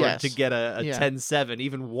unicorn to get a 10-7,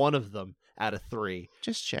 even one of them out of 3.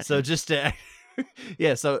 Just check. So just to,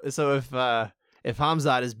 yeah. So if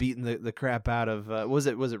Khamzat is beating the crap out of was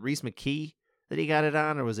it Reese McKee that he got it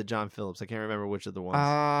on, or was it John Phillips? I can't remember which of the ones.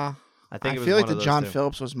 I feel like the John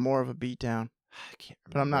Phillips was more of a beatdown. I can't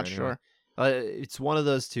remember, but I'm not sure. It's one of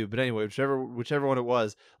those two. But anyway, whichever one it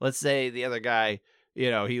was. Let's say the other guy, he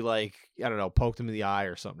poked him in the eye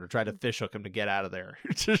or something, or tried to fish hook him to get out of there.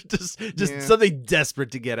 just something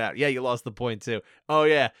desperate to get out. Yeah, you lost the point too. Oh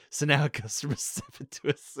yeah, so now it goes from a 7 to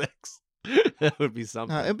a 6. That would be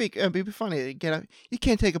something. It'd be funny. You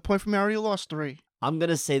can't take a point from me. I already lost 3. I'm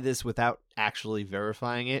gonna say this without actually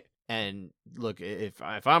verifying it. And look, if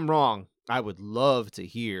I'm wrong, I would love to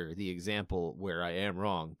hear the example where I am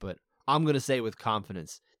wrong. But I'm gonna say with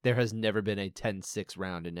confidence, there has never been a 10-6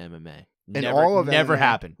 round in MMA. Never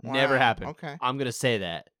happened. Wow. Never happened. Okay. I'm gonna say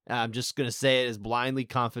that. I'm just gonna say it as blindly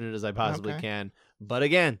confident as I possibly can. But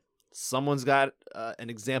again, someone's got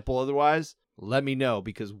an example otherwise. Let me know,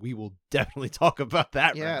 because we will definitely talk about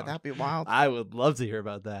that. Yeah, round. that'd be wild. I would love to hear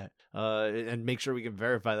about that, and make sure we can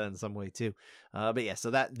verify that in some way too. But yeah,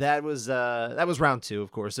 so that was round 2.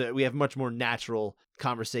 Of course, we have much more natural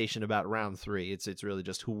conversation about round 3. It's really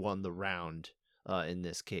just who won the round in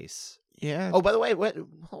this case. Yeah. Oh, by the way,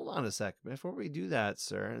 hold on a sec. Before we do that,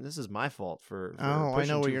 sir, and this is my fault for I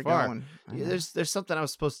know where you're going. Yeah, there's something I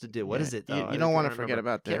was supposed to do. What is it, though? You don't want to forget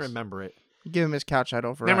about this. Can't remember it. Give him his couch I'd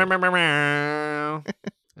override.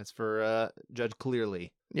 That's for Judge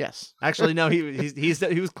Clearly. Yes. Actually, no, he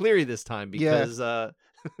was Cleary this time because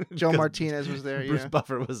Joe Martinez was there. Bruce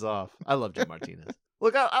Buffer was off. I love Joe Martinez.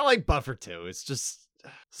 Look, I like Buffer too. It's just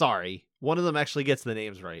sorry, one of them actually gets the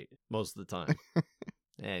names right most of the time.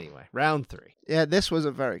 Anyway, round 3. Yeah, this was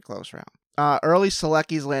a very close round. Early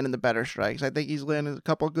Selecki's landing the better strikes. I think he's landed a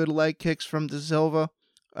couple good leg kicks from De Silva.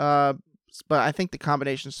 But I think the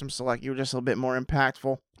combinations from Selecki were just a little bit more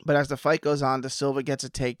impactful. But as the fight goes on, De Silva gets a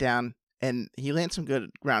takedown, and he lands some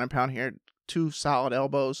good ground and pound here. 2 solid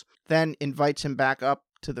elbows. Then invites him back up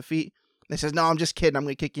to the feet. And he says, "No, I'm just kidding. I'm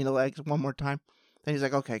going to kick you in the legs one more time." Then he's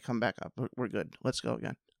like, "Okay, come back up. We're good. Let's go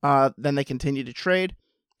again." Then they continue to trade.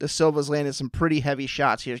 De Silva's landed some pretty heavy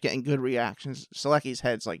shots here. He's getting good reactions. Selecki's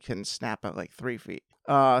head's can snap at 3 feet.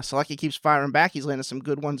 Selecki keeps firing back. He's landed some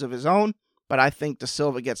good ones of his own. But I think De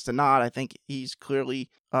Silva gets the nod. I think he's clearly,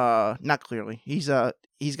 not clearly, he's got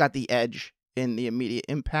the edge in the immediate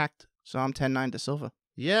impact. So I'm 10-9 De Silva.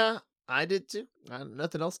 Yeah, I did too.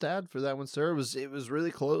 Nothing else to add for that one, sir. It was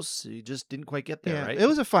really close. He just didn't quite get there, right? It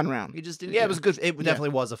was a fun round. He just didn't. Yeah, it was good. It definitely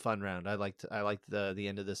was a fun round. I liked the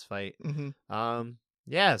end of this fight. Mm-hmm.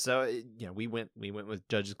 Yeah. So we went with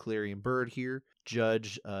Judges Cleary and Bird here.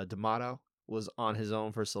 Judge D'Amato was on his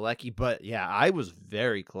own for Selecki, but yeah, I was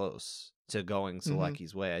very close to going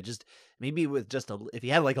Selecki's way. I just maybe with if he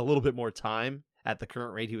had a little bit more time at the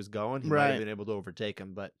current rate he was going, he might have been able to overtake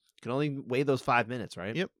him. But you can only weigh those 5 minutes,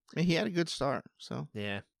 right? Yep. And he had a good start. So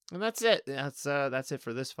yeah, and that's it. That's it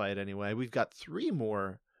for this fight. Anyway, we've got 3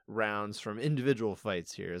 more rounds from individual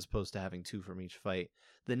fights here, as opposed to having 2 from each fight.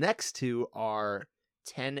 The next 2 are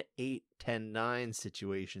 10-8, 10-9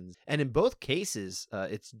 situations, and in both cases,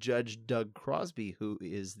 it's Judge Doug Crosby who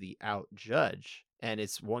is the out judge. And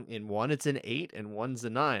it's one it's an 8 and one's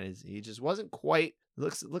a 9. He just wasn't quite.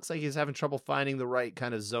 Looks like he's having trouble finding the right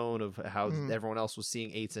kind of zone of how everyone else was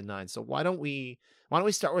seeing 8s and 9s. So why don't we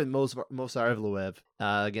start with Movsar Evloev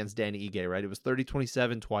against Danny Ige? Right, it was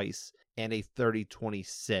 30-27 twice and a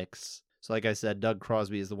 30-26. So like I said, Doug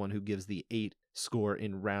Crosby is the one who gives the 8 score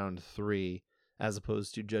in round 3, as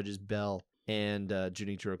opposed to Judges Bell and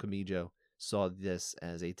Junichiro Kamijo saw this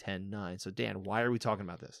as a 10-9. So Dan, why are we talking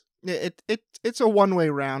about this? It's a one-way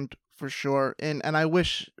round for sure, and I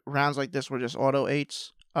wish rounds like this were just auto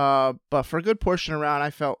 8s. But for a good portion around,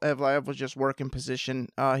 I felt Evloev was just working position.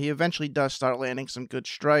 He eventually does start landing some good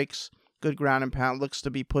strikes, good ground and pound, looks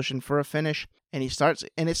to be pushing for a finish, and it started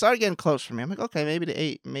getting close for me. I'm like, okay, maybe the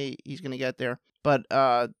 8, he's gonna get there. But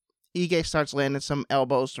Ige starts landing some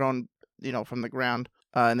elbows thrown, from the ground,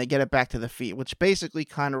 and they get it back to the feet, which basically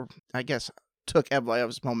kind of, I guess, took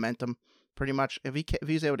Evloev's momentum pretty much. If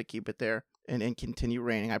he's able to keep it there and continue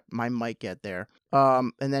reigning, I might get there.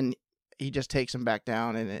 And then he just takes him back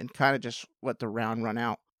down and kind of just let the round run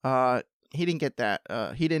out. He didn't get that.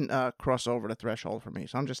 He didn't cross over the threshold for me,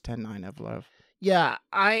 so I'm just 10-9 Evloev. Yeah,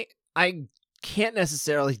 I can't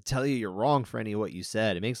necessarily tell you you're wrong for any of what you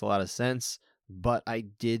said. It makes a lot of sense, but I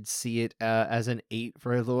did see it as an 8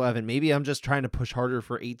 for Evloev, and maybe I'm just trying to push harder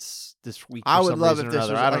for 8s this week. I would love if this was,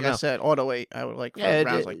 like I said, auto 8. I would like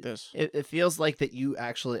rounds like this. It feels like that you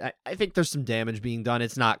actually, I think there's some damage being done.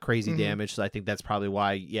 It's not crazy damage, so I think that's probably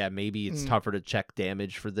why, maybe it's tougher to check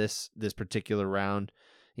damage for this particular round.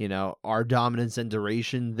 Our dominance and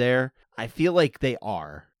duration there, I feel like they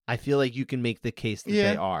are. I feel like you can make the case that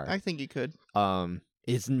they are. I think you could.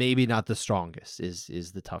 It's maybe not the strongest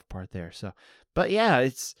is the tough part there. So, but yeah,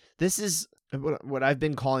 this is what I've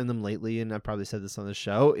been calling them lately, and I probably said this on the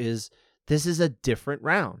show, this is a different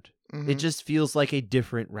round. It just feels like a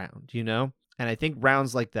different round, And I think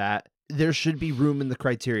rounds like that, there should be room in the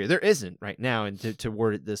criteria. There isn't right now, and to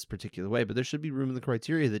word it this particular way, but there should be room in the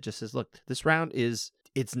criteria that just says, look, this round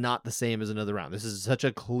it's not the same as another round. This is such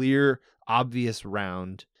a clear, obvious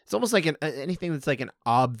round. It's almost like anything that's like an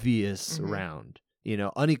obvious round,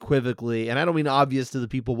 unequivocally. And I don't mean obvious to the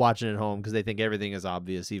people watching at home because they think everything is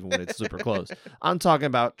obvious, even when it's super close. I'm talking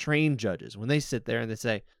about trained judges. When they sit there and they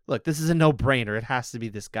say, look, this is a no-brainer. It has to be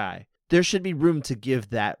this guy. There should be room to give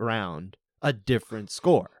that round a different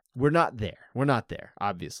score. We're not there,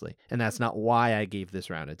 obviously. And that's not why I gave this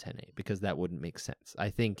round a 10-8, because that wouldn't make sense. I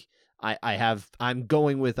think I'm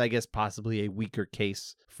going with, I guess, possibly a weaker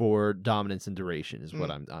case for dominance and duration is what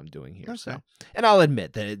I'm doing here. Okay. So, and I'll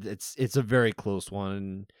admit that it's a very close one.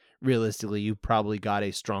 And realistically, you probably got a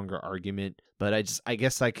stronger argument, but I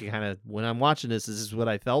guess I can kind of, when I'm watching this is what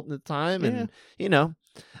I felt at the time. And,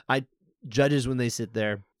 judges, when they sit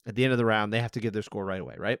there at the end of the round, they have to give their score right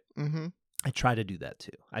away. Right. Mm-hmm. I try to do that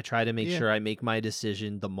too. I try to make sure I make my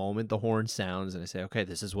decision the moment the horn sounds and I say, okay,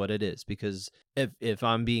 this is what it is. Because if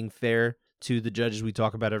I'm being fair to the judges we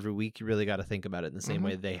talk about every week, you really got to think about it in the same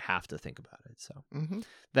way they have to think about it. So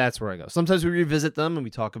that's where I go. Sometimes we revisit them and we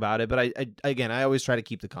talk about it, but I always try to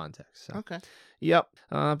keep the context. So. Okay. Yep.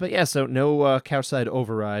 But yeah, so no couch side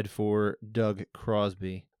override for Doug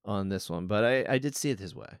Crosby on this one, but I did see it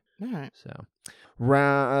his way. All right. So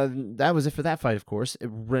that was it for that fight, of course.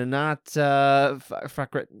 Renat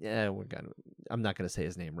I'm not gonna say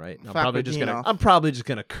his name right. I'm probably just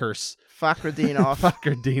gonna curse. Fakhretdinov.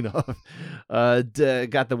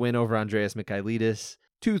 Got the win over Andreas Michailidis.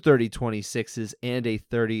 2 30-26s and a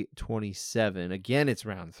 30-27. Again, it's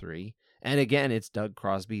round 3. And again, it's Doug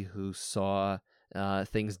Crosby who saw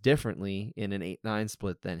things differently in an 8-9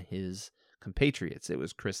 split than his compatriots. It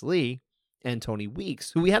was Chris Lee and Tony Weeks,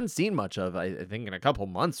 who we hadn't seen much of, I think, in a couple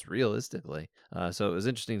months, realistically. So it was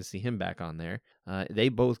interesting to see him back on there. They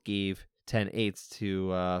both gave 10-8s to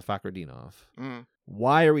Fakhretdinov.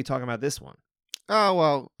 Why are we talking about this one? Oh,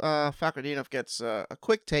 well, Fakhretdinov gets a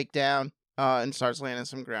quick takedown and starts landing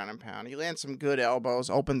some ground and pound. He lands some good elbows,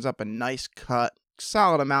 opens up a nice cut,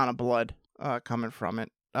 solid amount of blood coming from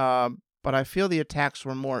it. But I feel the attacks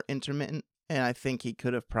were more intermittent, and I think he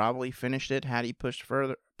could have probably finished it had he pushed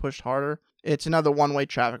harder. It's another one-way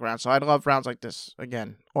traffic round, so I'd love rounds like this.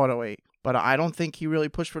 Again, auto 8. But I don't think he really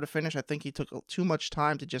pushed for the finish. I think he took too much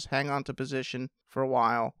time to just hang on to position for a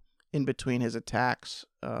while in between his attacks.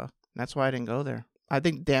 That's why I didn't go there. I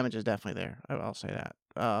think damage is definitely there. I'll say that.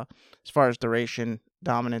 As far as duration,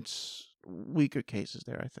 dominance, weaker cases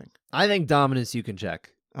there, I think. I think dominance you can check.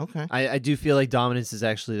 Okay. I do feel like dominance is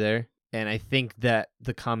actually there. And I think that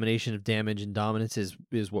the combination of damage and dominance is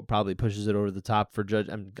what probably pushes it over the top for judge.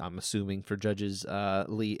 I'm assuming for judges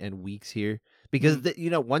Lee and Weeks here, because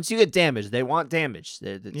once you get damage, they want damage.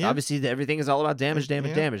 Obviously, everything is all about damage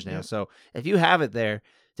now. Yeah. So if you have it there,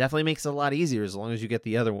 definitely makes it a lot easier. As long as you get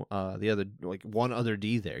the other like one other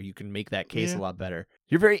D there, you can make that case a lot better.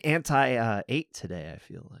 You're very anti 8 today. I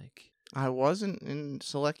feel like I wasn't in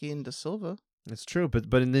Selecki and Da Silva. That's true,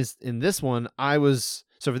 but in this one, I was.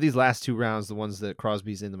 So for these last 2 rounds, the ones that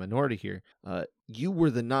Crosby's in the minority here, you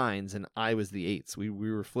were the 9s and I was the 8s. We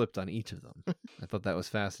were flipped on each of them. I thought that was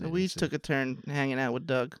fascinating. We each took a turn hanging out with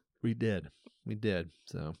Doug. We did.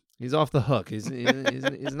 So he's off the hook. He's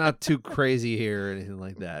not too crazy here or anything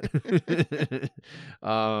like that.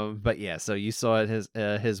 But yeah, so you saw it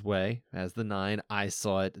his way as the 9. I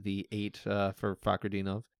saw it the 8 for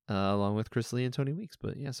Fakhretdinov. Along with Chris Lee and Tony Weeks,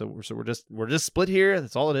 but yeah, so we're just split here.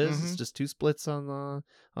 That's all it is. It's just 2 splits on the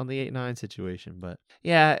 8-9 situation. But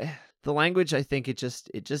yeah, the language, I think it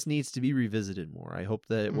just needs to be revisited more. I hope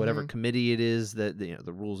that whatever committee it is, that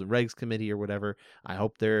the Rules and Regs Committee or whatever, I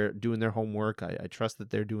hope they're doing their homework. I trust that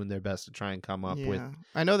they're doing their best to try and come up with.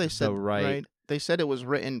 I know they said right. They said it was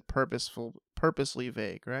written purposely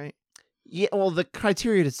vague, right? Yeah, well, the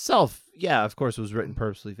criteria itself, of course, was written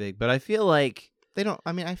purposely vague, but I feel like they don't.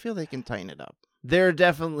 I mean, I feel they can tighten it up. They're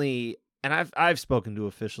definitely. And I've spoken to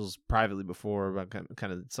officials privately before about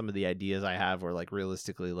kind of some of the ideas I have, where like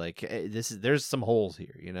realistically, like hey, there's some holes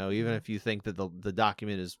here, even if you think that the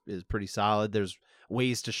document is pretty solid, there's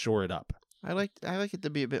ways to shore it up. I like it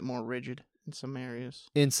to be a bit more rigid in some areas.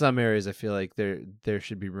 In some areas, I feel like there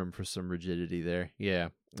should be room for some rigidity there. Yeah.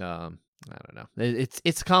 I don't know.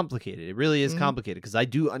 It's complicated. It really is complicated because I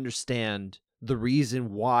do understand the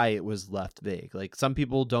reason why it was left vague. Like some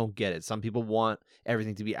people don't get it. Some people want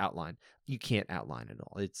everything to be outlined. You can't outline it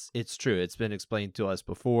all. It's true. It's been explained to us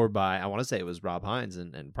before by, I want to say it was Rob Hines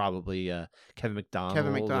and probably Kevin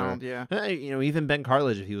McDonald. Yeah. Even Ben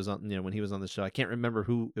Cartlidge, if he was on, when he was on the show. I can't remember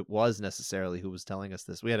who it was necessarily who was telling us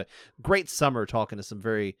this. We had a great summer talking to some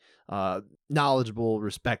very knowledgeable,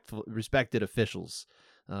 respected officials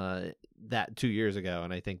that 2 years ago,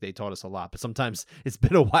 and I think they taught us a lot, but sometimes it's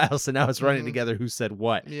been a while, so now it's running together who said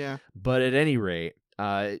what. Yeah. But at any rate,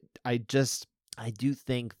 I do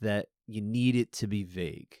think that you need it to be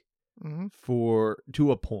vague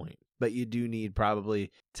to a point, but you do need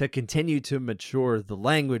probably to continue to mature the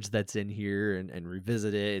language that's in here and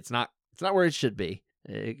revisit it. It's not where it should be.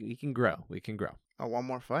 We can grow. Oh, one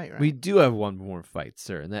more fight, right? We do have one more fight,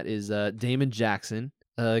 sir, and that is Damon Jackson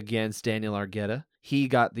against Daniel Argueta. He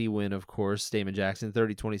got the win, of course, Damon Jackson,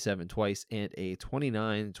 30-27 twice, and a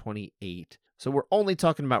 29-28. So we're only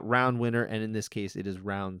talking about round winner, and in this case, it is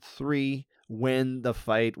round 3. When the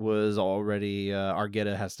fight was already,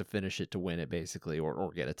 Argueta has to finish it to win it, basically,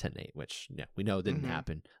 or get a 10-8, which we know didn't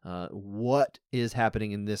happen. What is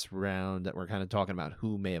happening in this round that we're kind of talking about?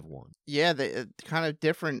 Who may have won? Yeah, they kind of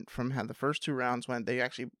different from how the first 2 rounds went.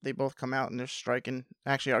 They both come out and they're striking.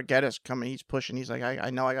 Actually, Argueta's coming, he's pushing. He's like,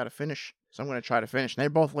 I know I got to finish, so I'm going to try to finish. And they're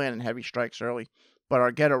both landing heavy strikes early, but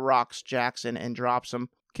Argueta rocks Jackson and drops him.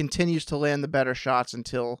 Continues to land the better shots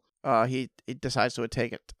until he decides to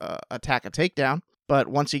attack a takedown. But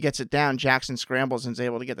once he gets it down, Jackson scrambles and is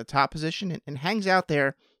able to get the top position and hangs out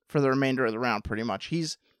there for the remainder of the round pretty much.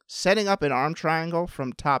 He's setting up an arm triangle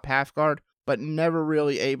from top half guard, but never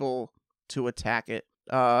really able to attack it.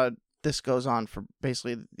 This goes on for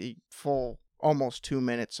basically the full almost 2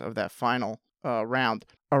 minutes of that final round.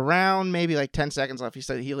 Around maybe like 10 seconds left, he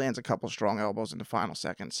said he lands a couple strong elbows in the final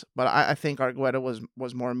seconds. But I think Argueta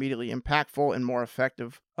was more immediately impactful and more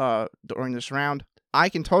effective during this round. I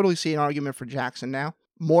can totally see an argument for Jackson now,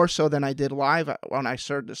 more so than I did live. When I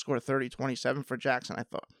heard the score 30-27 for Jackson, I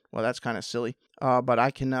thought, well, that's kind of silly. But I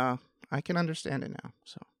can understand it now.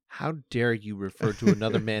 So how dare you refer to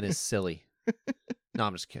another man as silly? No,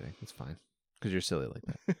 I'm just kidding. It's fine because you're silly like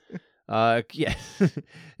that. Yeah,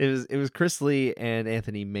 it was Chris Lee and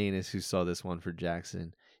Anthony Manus who saw this one for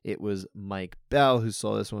Jackson. It was Mike Bell who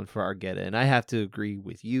saw this one for Argueta, and I have to agree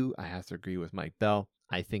with you. I have to agree with Mike Bell.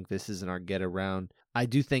 I think this is an Argueta round. I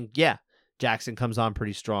do think, Jackson comes on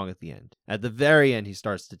pretty strong at the end. At the very end, he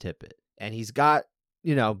starts to tip it, and he's got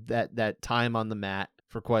that time on the mat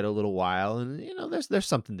for quite a little while, and there's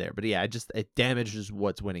something there. But it damages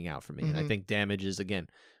what's winning out for me, and I think damage is again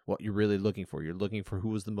what you're really looking for. You're looking for who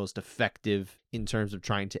was the most effective in terms of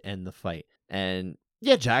trying to end the fight. And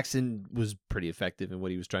Jackson was pretty effective in what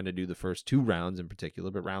he was trying to do the first 2 rounds in particular,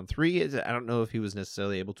 but round 3, I don't know if he was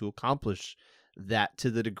necessarily able to accomplish that to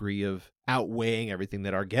the degree of outweighing everything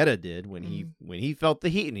that Argueta did when he felt the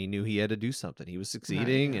heat and he knew he had to do something. He was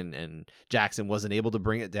succeeding, and Jackson wasn't able to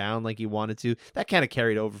bring it down like he wanted to. That kind of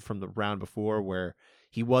carried over from the round before where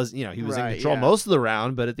he was, in control most of the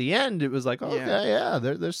round, but at the end it was like,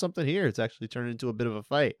 there's something here. It's actually turned into a bit of a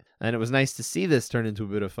fight. And it was nice to see this turn into a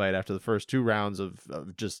bit of a fight after the first 2 rounds of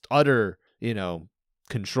just utter,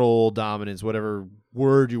 control, dominance, whatever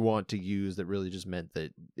word you want to use, that really just meant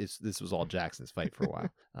that this was all Jackson's fight for a while.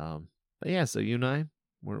 But so you and I,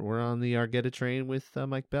 we're on the Argueta train with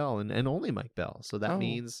Mike Bell and only Mike Bell. So that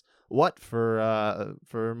means what for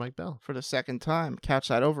Mike Bell? For the second time, catch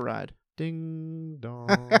that override. Ding dong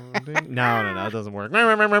ding. No, it doesn't work.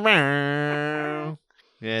 Yeah,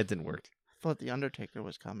 it didn't work. I thought the Undertaker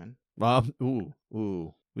was coming.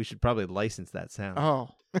 Ooh. We should probably license that sound. Oh.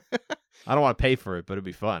 I don't want to pay for it, but it'd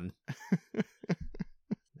be fun.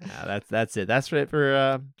 That's it. That's it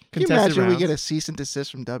for contested Can you imagine rounds. we get a cease and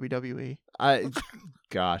desist from WWE?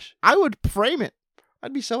 Gosh. I would frame it.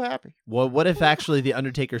 I'd be so happy. Well, what if actually the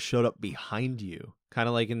Undertaker showed up behind you? Kind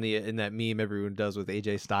of like in that meme everyone does with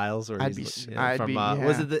AJ Styles, or what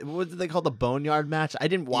did they call the Boneyard match? I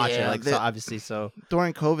didn't watch it, so obviously. So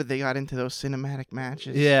during COVID, they got into those cinematic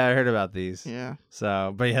matches. Yeah, I heard about these. Yeah.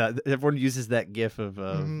 So, but yeah, everyone uses that GIF of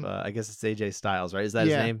I guess it's AJ Styles, right? Is that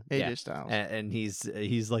his name? AJ Styles. And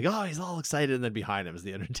he's like, oh, he's all excited, and then behind him is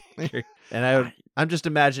the Undertaker. And I'm just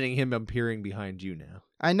imagining him appearing behind you now.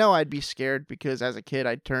 I know I'd be scared because as a kid,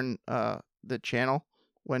 I'd turn the channel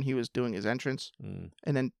when he was doing his entrance, and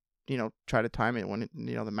then try to time it when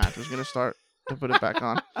the match was going to start to put it back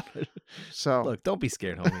on. So look, don't be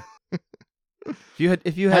scared, homie.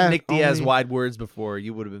 If you had Nick Diaz wide words before,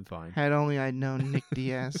 you would have been fine. Had only I'd known Nick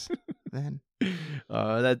Diaz then.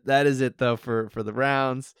 That is it though for the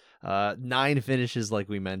rounds. 9 finishes, like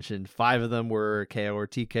we mentioned. 5 of them were KO or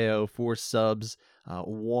TKO. 4 subs.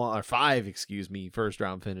 5 first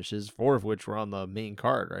round finishes. 4 of which were on the main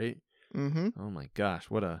card, right? Mm-hmm. Oh my gosh,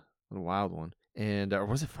 what a wild one. And or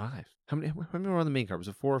was it 5? How many were on the main card? Was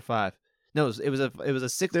it 4 or 5? No, it was a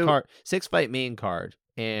 6 fight main card.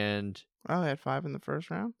 And I had 5 in the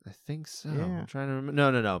first round. I think so. Yeah. I'm trying to remember.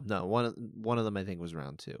 No. One of them I think was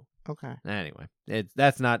round 2. Okay. Anyway,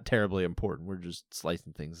 that's not terribly important. We're just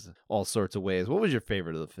slicing things all sorts of ways. What was your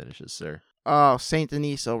favorite of the finishes, sir? Oh, Saint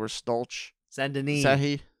Denis over Stoltz. Saint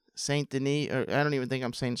Denis. Saint Denis. I don't even think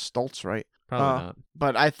I'm saying Stoltz right. Probably not.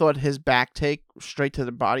 But I thought his back take straight to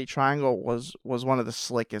the body triangle was one of the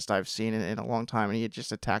slickest I've seen in a long time, and he had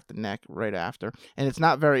just attacked the neck right after. And it's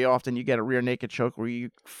not very often you get a rear naked choke where you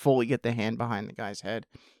fully get the hand behind the guy's head,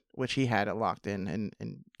 which he had it locked in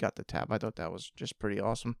and got the tap. I thought that was just pretty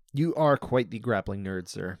awesome. You are quite the grappling nerd,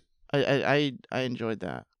 sir. I enjoyed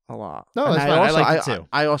that a lot. No, that's fine. I like it too.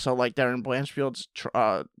 I also like Darren Blanchfield's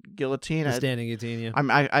guillotine. The standing guillotine, yeah.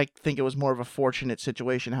 I think it was more of a fortunate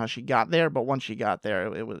situation how she got there, but once she got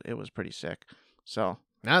there, it was pretty sick. So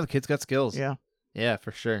now the kid's got skills. Yeah,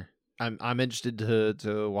 for sure. I'm interested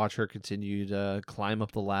to watch her continue to climb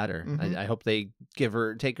up the ladder. Mm-hmm. I hope they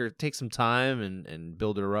take some time and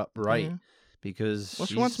build her up right. Mm-hmm. Because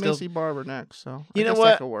she wants Macy Barber next, so I guess what?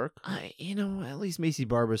 That could work. At least Macy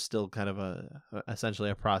Barber's still kind of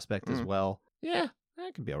essentially a prospect as well. Yeah,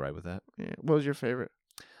 I could be all right with that. Yeah. What was your favorite?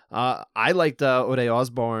 I liked Ode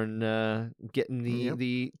Osborne getting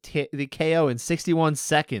the KO in 61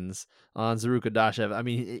 seconds on Zaruk Adashev. I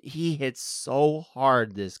mean, he hits so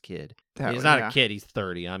hard, this kid. He's not a kid. He's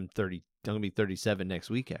 30. I'm 30. I'm going to be 37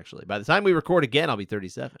 next week, actually. By the time we record again, I'll be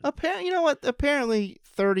 37. You know what? Apparently,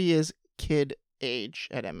 30 is kid age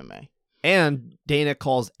at MMA. And Dana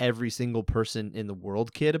calls every single person in the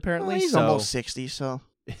world kid, apparently. Well, he's almost 60, so.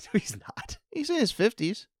 He's not. He's in his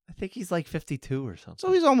 50s. I think he's like 52 or something.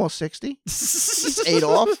 So he's almost 60. He's 8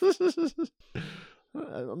 off.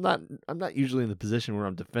 I'm not usually in the position where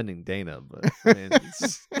I'm defending Dana, but I mean,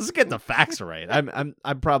 let's get the facts right.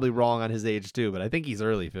 I'm probably wrong on his age too, but I think he's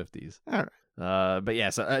early 50s. All right. But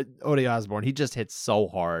yeah, so Ode Osborne, he just hits so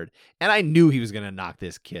hard, and I knew he was gonna knock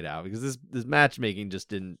this kid out because this matchmaking just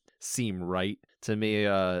didn't seem right to me.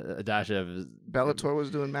 Adashev, Bellator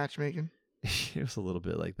was doing matchmaking. It was a little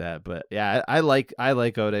bit like that, but yeah, I like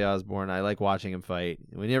Ode Osborne. I like watching him fight.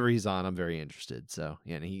 Whenever he's on, I'm very interested. So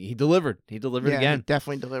yeah, and he delivered. He delivered again. He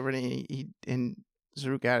definitely delivered. And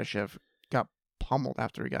Zaruk Adashev got pummeled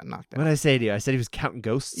after he got knocked out. What did I say to you? I said he was counting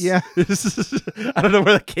ghosts. Yeah. I don't know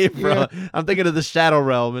where that came from. Yeah. I'm thinking of the Shadow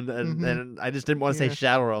Realm, and I just didn't want to say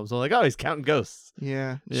Shadow Realm, so I'm like, oh, he's counting ghosts.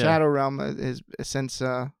 Yeah. Shadow Realm is since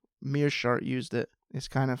Mearshart used it. It's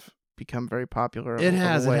kind of become very popular. It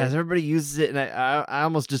has. Everybody uses it, and I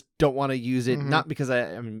almost just don't want to use it. Not because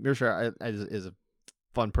I mean, Mearshart is a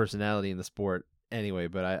fun personality in the sport anyway,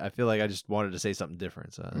 but I feel like I just wanted to say something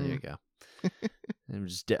different. So there you go. I'm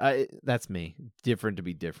just that's me. Different to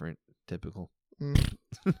be different. Typical.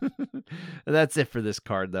 That's it for this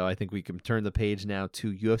card, though. I think we can turn the page now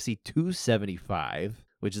to UFC 275,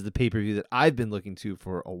 which is the pay-per-view that I've been looking to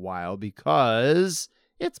for a while because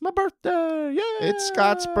it's my birthday. Yeah, it's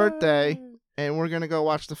Scott's birthday, and we're gonna go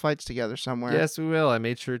watch the fights together somewhere. Yes, we will. I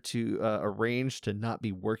made sure to arrange to not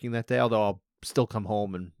be working that day, although I'll still come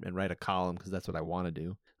home and write a column because that's what I want to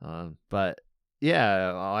do. But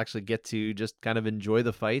yeah, I'll actually get to just kind of enjoy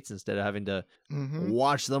the fights instead of having to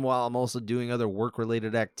watch them while I'm also doing other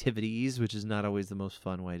work-related activities, which is not always the most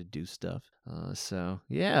fun way to do stuff. So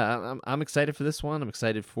yeah, I'm excited for this one. I'm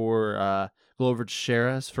excited for Glover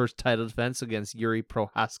Teixeira's first title defense against Yuri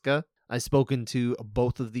Prohaska. I've spoken to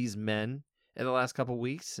both of these men in the last couple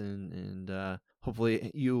weeks, and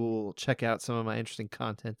hopefully you will check out some of my interesting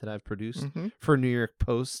content that I've produced for New York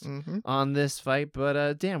Post on this fight.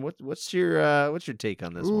 But Dan, what's your take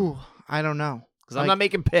on this one? I don't know. Because I'm not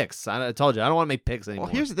making picks. I told you, I don't want to make picks anymore.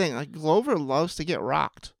 Well, here's the thing. Like, Glover loves to get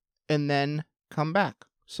rocked and then come back.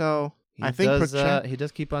 So I think he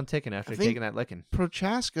does keep on ticking after taking that licking.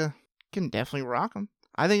 Prochaska can definitely rock him.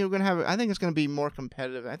 I think it's gonna be more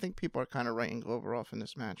competitive. I think people are kind of writing Glover off in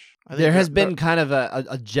this match. There has been kind of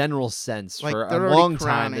a general sense like for a long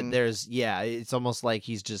time that it's almost like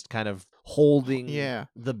he's just kind of holding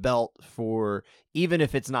the belt for, even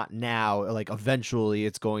if it's not now, like eventually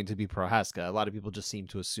it's going to be Prochaska. A lot of people just seem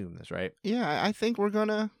to assume this, right? Yeah, I think we're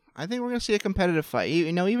gonna see a competitive fight.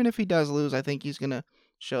 Even if he does lose, I think he's gonna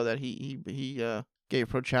show that he gave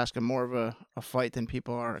Prochaska more of a fight than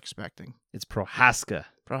people are expecting. It's Prochaska.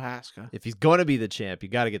 If he's going to be the champ, you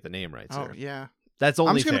got to get the name right, sir. Oh, yeah. That's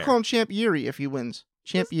only I'm just going to call him Champ Yuri if he wins.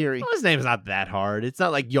 Champ Yuri. Well, his name's not that hard. It's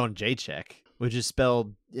not like Jędrzejczyk, which is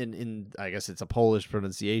spelled in I guess it's a Polish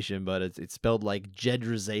pronunciation, but it's spelled like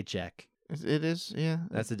Jairzinho. It is, yeah.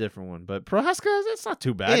 That's a different one. But Prochaska, it's not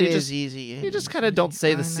too bad. It is easy. You just kind of don't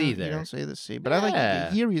say the C there. You don't say the C. But I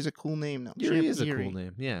like Yuri is a cool name now. Yuri is a cool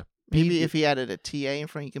name, yeah. Maybe if he added a TA in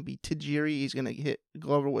front, he can be Tajiri. He's going to hit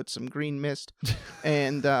Glover with some green mist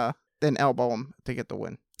and then elbow him to get the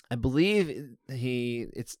win. I believe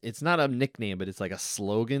it's not a nickname, but it's like a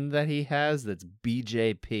slogan that he has that's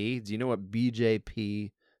BJP. Do you know what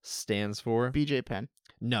BJP stands for? BJ Penn.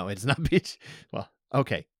 No, it's not BJ. Well,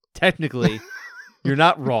 okay. Technically, you're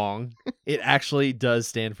not wrong. It actually does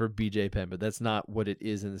stand for BJ Penn, but that's not what it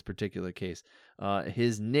is in this particular case.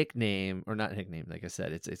 His nickname, or not nickname, like I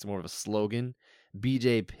said, it's more of a slogan.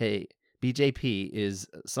 BJP is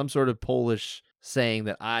some sort of Polish saying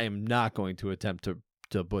that I am not going to attempt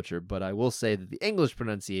to butcher, but I will say that the English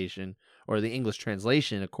pronunciation or the English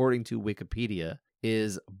translation, according to Wikipedia,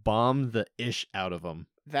 is bomb the ish out of them.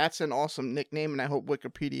 That's an awesome nickname, and I hope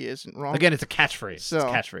Wikipedia isn't wrong. Again, it's a catchphrase. It's a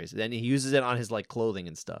catchphrase. Then he uses it on his like clothing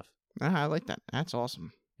and stuff. I like that. That's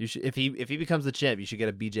awesome. You should, if he becomes the champ, you should get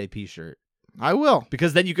a BJP shirt. I will,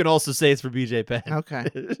 because then you can also say it's for BJ Penn. Okay,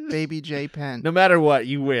 Baby J Penn. No matter what,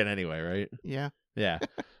 you win anyway, right? Yeah. Yeah.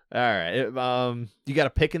 All right. You got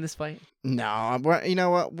a pick in this fight? No. You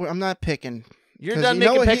know what? I'm not picking. You're done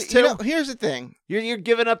making picks too? Here's the thing. You're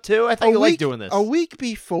giving up too? I thought you liked doing this. A week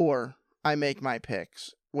before I make my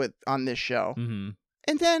picks on this show, and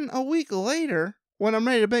then a week later, when I'm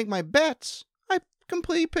ready to make my bets, I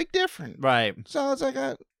completely pick different. Right. So it's like,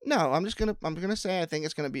 no, I'm gonna say I think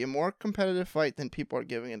it's gonna be a more competitive fight than people are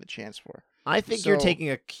giving it a chance for. I think you're taking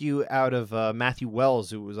a cue out of Matthew Wells,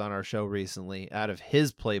 who was on our show recently, out of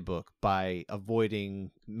his playbook by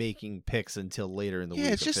avoiding making picks until later in the week.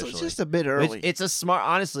 Yeah, it's just a bit early. It's a smart.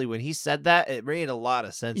 Honestly, when he said that, it made a lot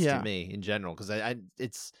of sense to me in general, because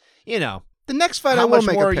it's the next fight I will make a pick.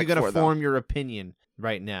 How much more are you going to form your opinion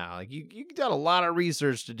right now? Like you got a lot of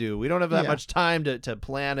research to do. We don't have that much time to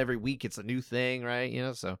plan every week. It's a new thing,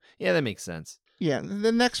 right? So yeah, that makes sense. Yeah,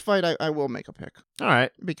 the next fight I will make a pick. All right,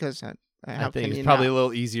 because I think it's probably a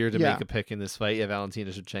little easier to make a pick in this fight. You have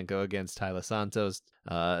Valentina Shevchenko against Taila Santos.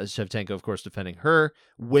 Shevchenko, of course, defending her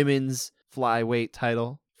women's flyweight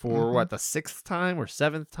title for the 6th time or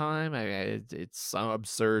 7th time. It's some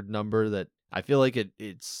absurd number that I feel like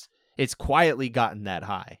it's quietly gotten that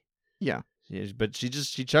high. Yeah. But she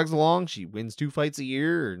chugs along. She wins 2 fights a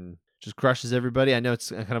year and just crushes everybody. I know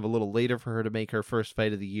it's kind of a little later for her to make her first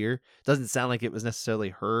fight of the year. It doesn't sound like it was necessarily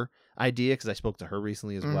her idea, because I spoke to her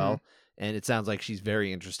recently as well. And it sounds like she's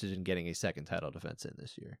very interested in getting a second title defense in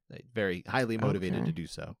this year. Like, very highly motivated to do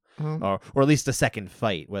so. Or at least a second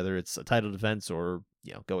fight, whether it's a title defense or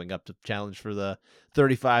going up to challenge for the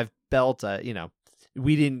 35 belt.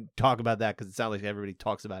 We didn't talk about that because it sounds like everybody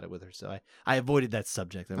talks about it with her. So I avoided that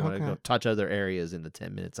subject. I want to go touch other areas in the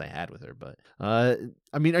 10 minutes I had with her. But, are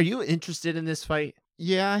you interested in this fight?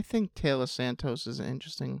 Yeah, I think Taila Santos is an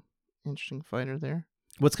interesting fighter there.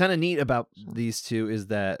 What's kind of neat about these two is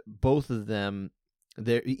that both of them,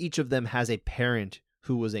 each of them has a parent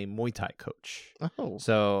who was a Muay Thai coach. Oh.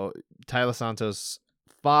 So Taila Santos'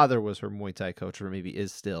 father was her Muay Thai coach, or maybe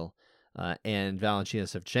is still. And Valentina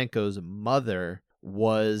Shevchenko's mother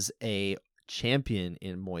was a champion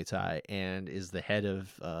in Muay Thai and is the head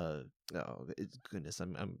of I'm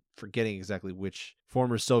forgetting exactly which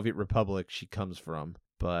former Soviet republic she comes from,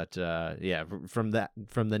 but from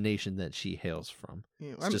the nation that she hails from.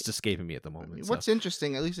 It's just escaping me at the moment. What's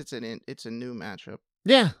interesting, at least it's a new matchup.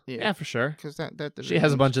 Yeah, for sure. Because that she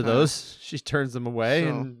has a bunch of those. She turns them away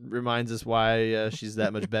and reminds us why she's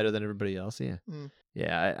that much better than everybody else.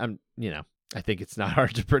 Yeah, I'm I think it's not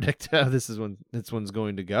hard to predict how this one's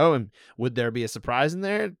going to go. And would there be a surprise in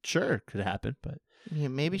there? Sure, could happen. But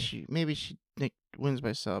maybe she wins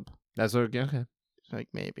by sub. That's okay. Like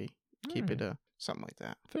maybe keep it something like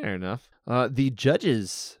that. Fair enough. The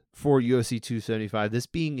judges for UFC 275, this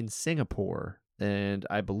being in Singapore, and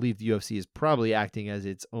I believe the UFC is probably acting as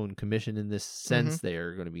its own commission in this sense. They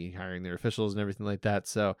are going to be hiring their officials and everything like that.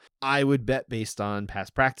 So I would bet, based on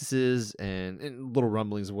past practices and little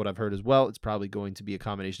rumblings of what I've heard as well, it's probably going to be a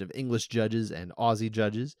combination of English judges and Aussie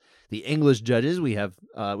judges. The English judges we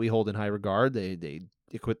hold in high regard. They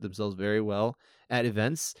acquit themselves very well at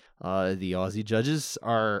events. The Aussie judges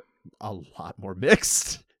are a lot more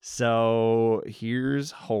mixed. So here's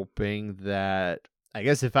hoping that, I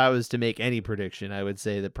guess if I was to make any prediction, I would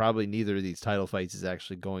say that probably neither of these title fights is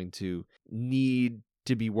actually going to need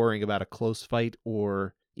to be worrying about a close fight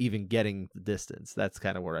or even getting the distance. That's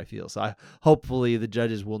kind of where I feel. So hopefully the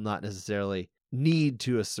judges will not necessarily need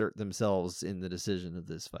to assert themselves in the decision of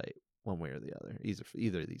this fight one way or the other.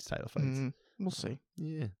 Either of these title fights. We'll see.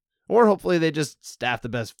 Yeah. Or hopefully they just staff the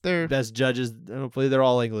best judges. Hopefully they're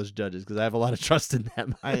all English judges, because I have a lot of trust in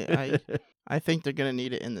them. I think they're going to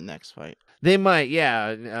need it in the next fight. They might,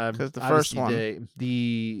 yeah. Because the first one.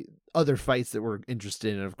 The other fights that we're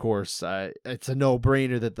interested in, of course, it's a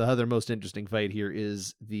no-brainer that the other most interesting fight here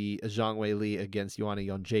is the Zhang Weili against Joanna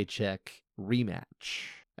Jędrzejczyk rematch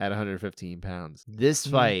at 115 pounds. This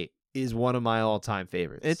fight is one of my all-time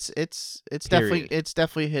favorites. It's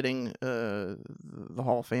definitely hitting the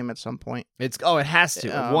Hall of Fame at some point. It has to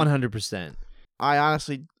 100%. I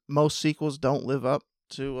honestly, most sequels don't live up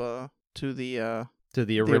to the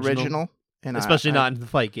original, and especially not in the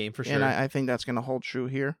fight game, for sure. And I think that's going to hold true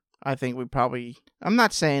here. I think I'm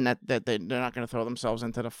not saying that they're not going to throw themselves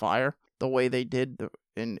into the fire the way they did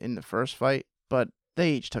in the first fight, but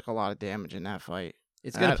they each took a lot of damage in that fight.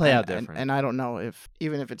 It's going to play out different. And I don't know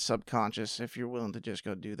even if it's subconscious, if you're willing to just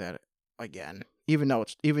go do that again, even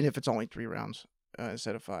if it's only 3 rounds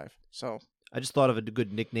instead of 5. So I just thought of a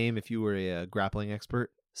good nickname if you were a grappling expert.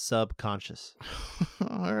 Subconscious.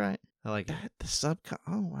 All right. I like it.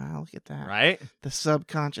 Oh, wow. Look at that. Right? The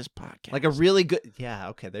Subconscious Podcast. Like a really good... Yeah,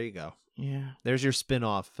 okay, there you go. Yeah. There's your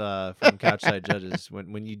spin-off from Couchside Judges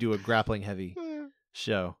when you do a grappling-heavy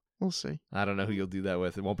show. We'll see. I don't know who you'll do that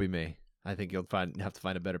with. It won't be me. I think you'll have to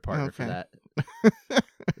find a better partner for that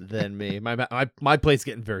than me. My plate's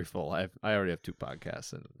getting very full. I already have 2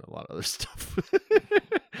 podcasts and a lot of other stuff.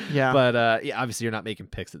 Yeah. But obviously you're not making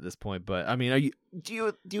picks at this point. But I mean, do you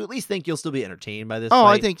at least think you'll still be entertained by this? Oh,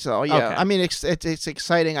 fight? I think so. Yeah. Okay. I mean, it's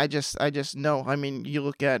exciting. I just know. I mean, you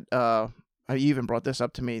look at. You even brought this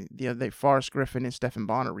up to me the other day. Forrest Griffin and Stephen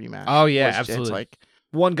Bonner rematch. Oh yeah, absolutely. It's like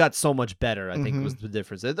one got so much better, I think was the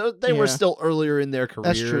difference. They were still earlier in their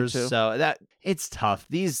careers. That's true too. So that it's tough.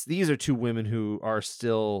 These are 2 women who are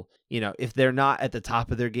still, if they're not at the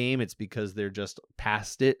top of their game, it's because they're just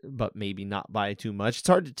past it, but maybe not by too much. It's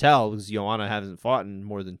hard to tell because Joanna hasn't fought in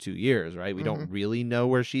more than 2 years, right? We don't really know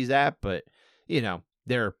where she's at, but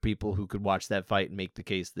there are people who could watch that fight and make the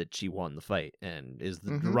case that she won the fight and is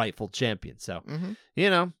the rightful champion. So,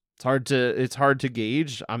 It's hard to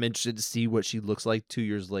gauge. I'm interested to see what she looks like 2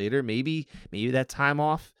 years later. Maybe that time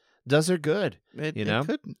off does her good.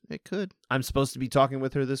 It could. I'm supposed to be talking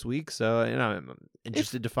with her this week, so I'm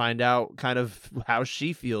interested to find out kind of how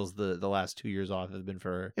she feels the last 2 years off have been for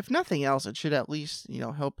her. If nothing else, it should at least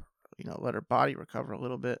help let her body recover a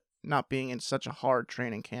little bit, not being in such a hard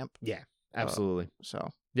training camp. Yeah, absolutely.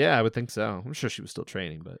 Yeah, I would think so. I'm sure she was still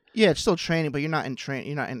training, but it's still training, but you're not in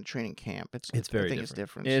training camp. It's very different.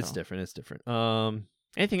 It's different. It's different.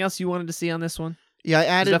 Anything else you wanted to see on this one? Yeah, I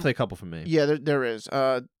added. There's definitely a couple from me. Yeah, there is.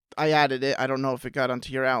 I added it. I don't know if it got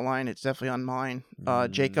onto your outline. It's definitely on mine.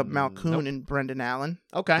 Jacob Malkoun and Brendan Allen.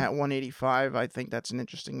 Okay. At 185, I think that's an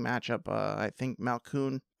interesting matchup. I think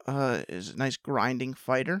Malkoun is a nice grinding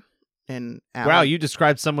fighter, and Allen, wow, you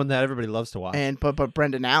described someone that everybody loves to watch. But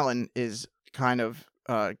Brendan Allen is kind of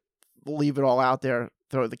leave it all out there,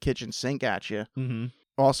 throw the kitchen sink at you. Mm-hmm.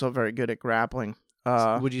 Also very good at grappling.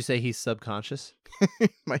 Would you say he's subconscious?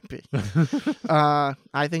 Might be.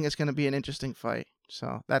 I think it's going to be an interesting fight.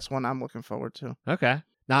 So that's one I'm looking forward to. Okay.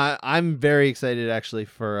 Now, I'm very excited, actually,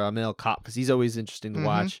 for Mel Kopp, because he's always interesting to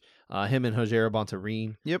watch. Him and Rogerio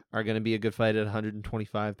Bontorin are going to be a good fight at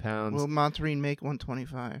 125 pounds. Will Bontorin make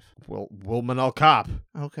 125? Will Manel Kopp?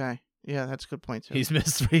 Okay. Yeah, that's a good point, too. He's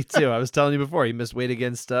missed weight, too. I was telling you before, he missed weight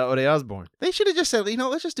against Ode Osborne. They should have just said,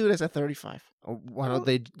 let's just do it as a 35. Why don't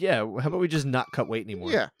they? Yeah, how about we just not cut weight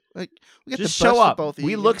anymore? Yeah. Like, we get just the best show up. Both of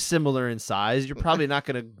we you. look similar in size. You're probably not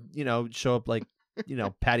going to, show up like,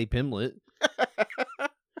 Patty Pimlet.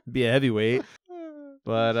 Be a heavyweight.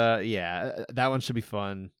 But, that one should be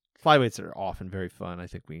fun. Flyweights are often very fun. I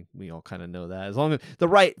think we all kind of know that. As long as the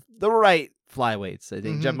right flyweights. I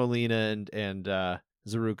think Jet Molina and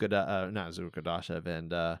Zaruka, not Zaruka Dashev,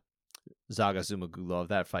 and Zaga Zumagulov.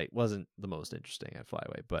 That fight wasn't the most interesting at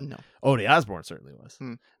flyweight, but No. Odie Osborne certainly was.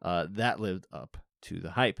 That lived up to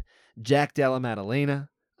the hype. Jack Della Maddalena,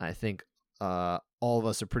 I think all of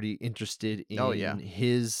us are pretty interested in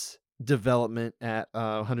his development at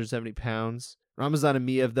 170 pounds. Ramazan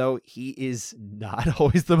Emeev, though, he is not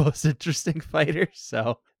always the most interesting fighter,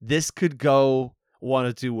 so this could go one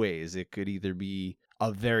of two ways. It could either be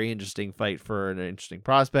a very interesting fight for an interesting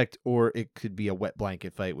prospect, or it could be a wet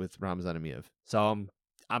blanket fight with Ramazan Emeev. So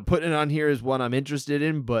I'm putting it on here as one I'm interested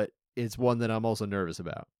in, but it's one that I'm also nervous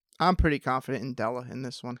about. I'm pretty confident in Della in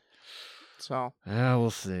this one. So we'll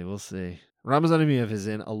see. Ramazan Emeev is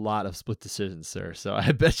in a lot of split decisions, sir. So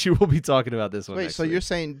I bet you will be talking about this one. Wait, next so week. you're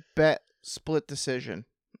saying bet split decision?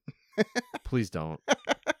 Please don't.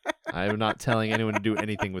 I am not telling anyone to do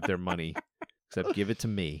anything with their money except give it to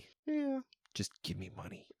me. Yeah. Just give me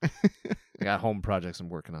money. I got home projects I'm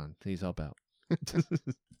working on. Please help out.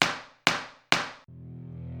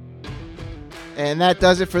 And that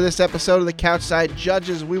does it for this episode of the Couchside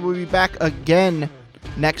Judges. We will be back again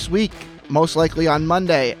next week, most likely on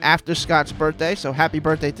Monday after Scott's birthday. So happy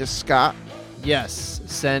birthday to Scott. Yes.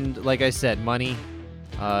 Send, like I said, money.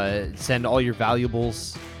 Send all your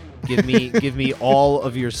valuables. Give me all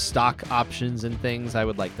of your stock options and things. I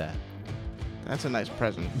would like that. That's a nice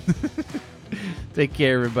present. Take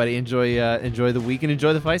care, everybody. Enjoy the week and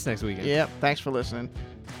enjoy the fights next weekend. Yep. Thanks for listening.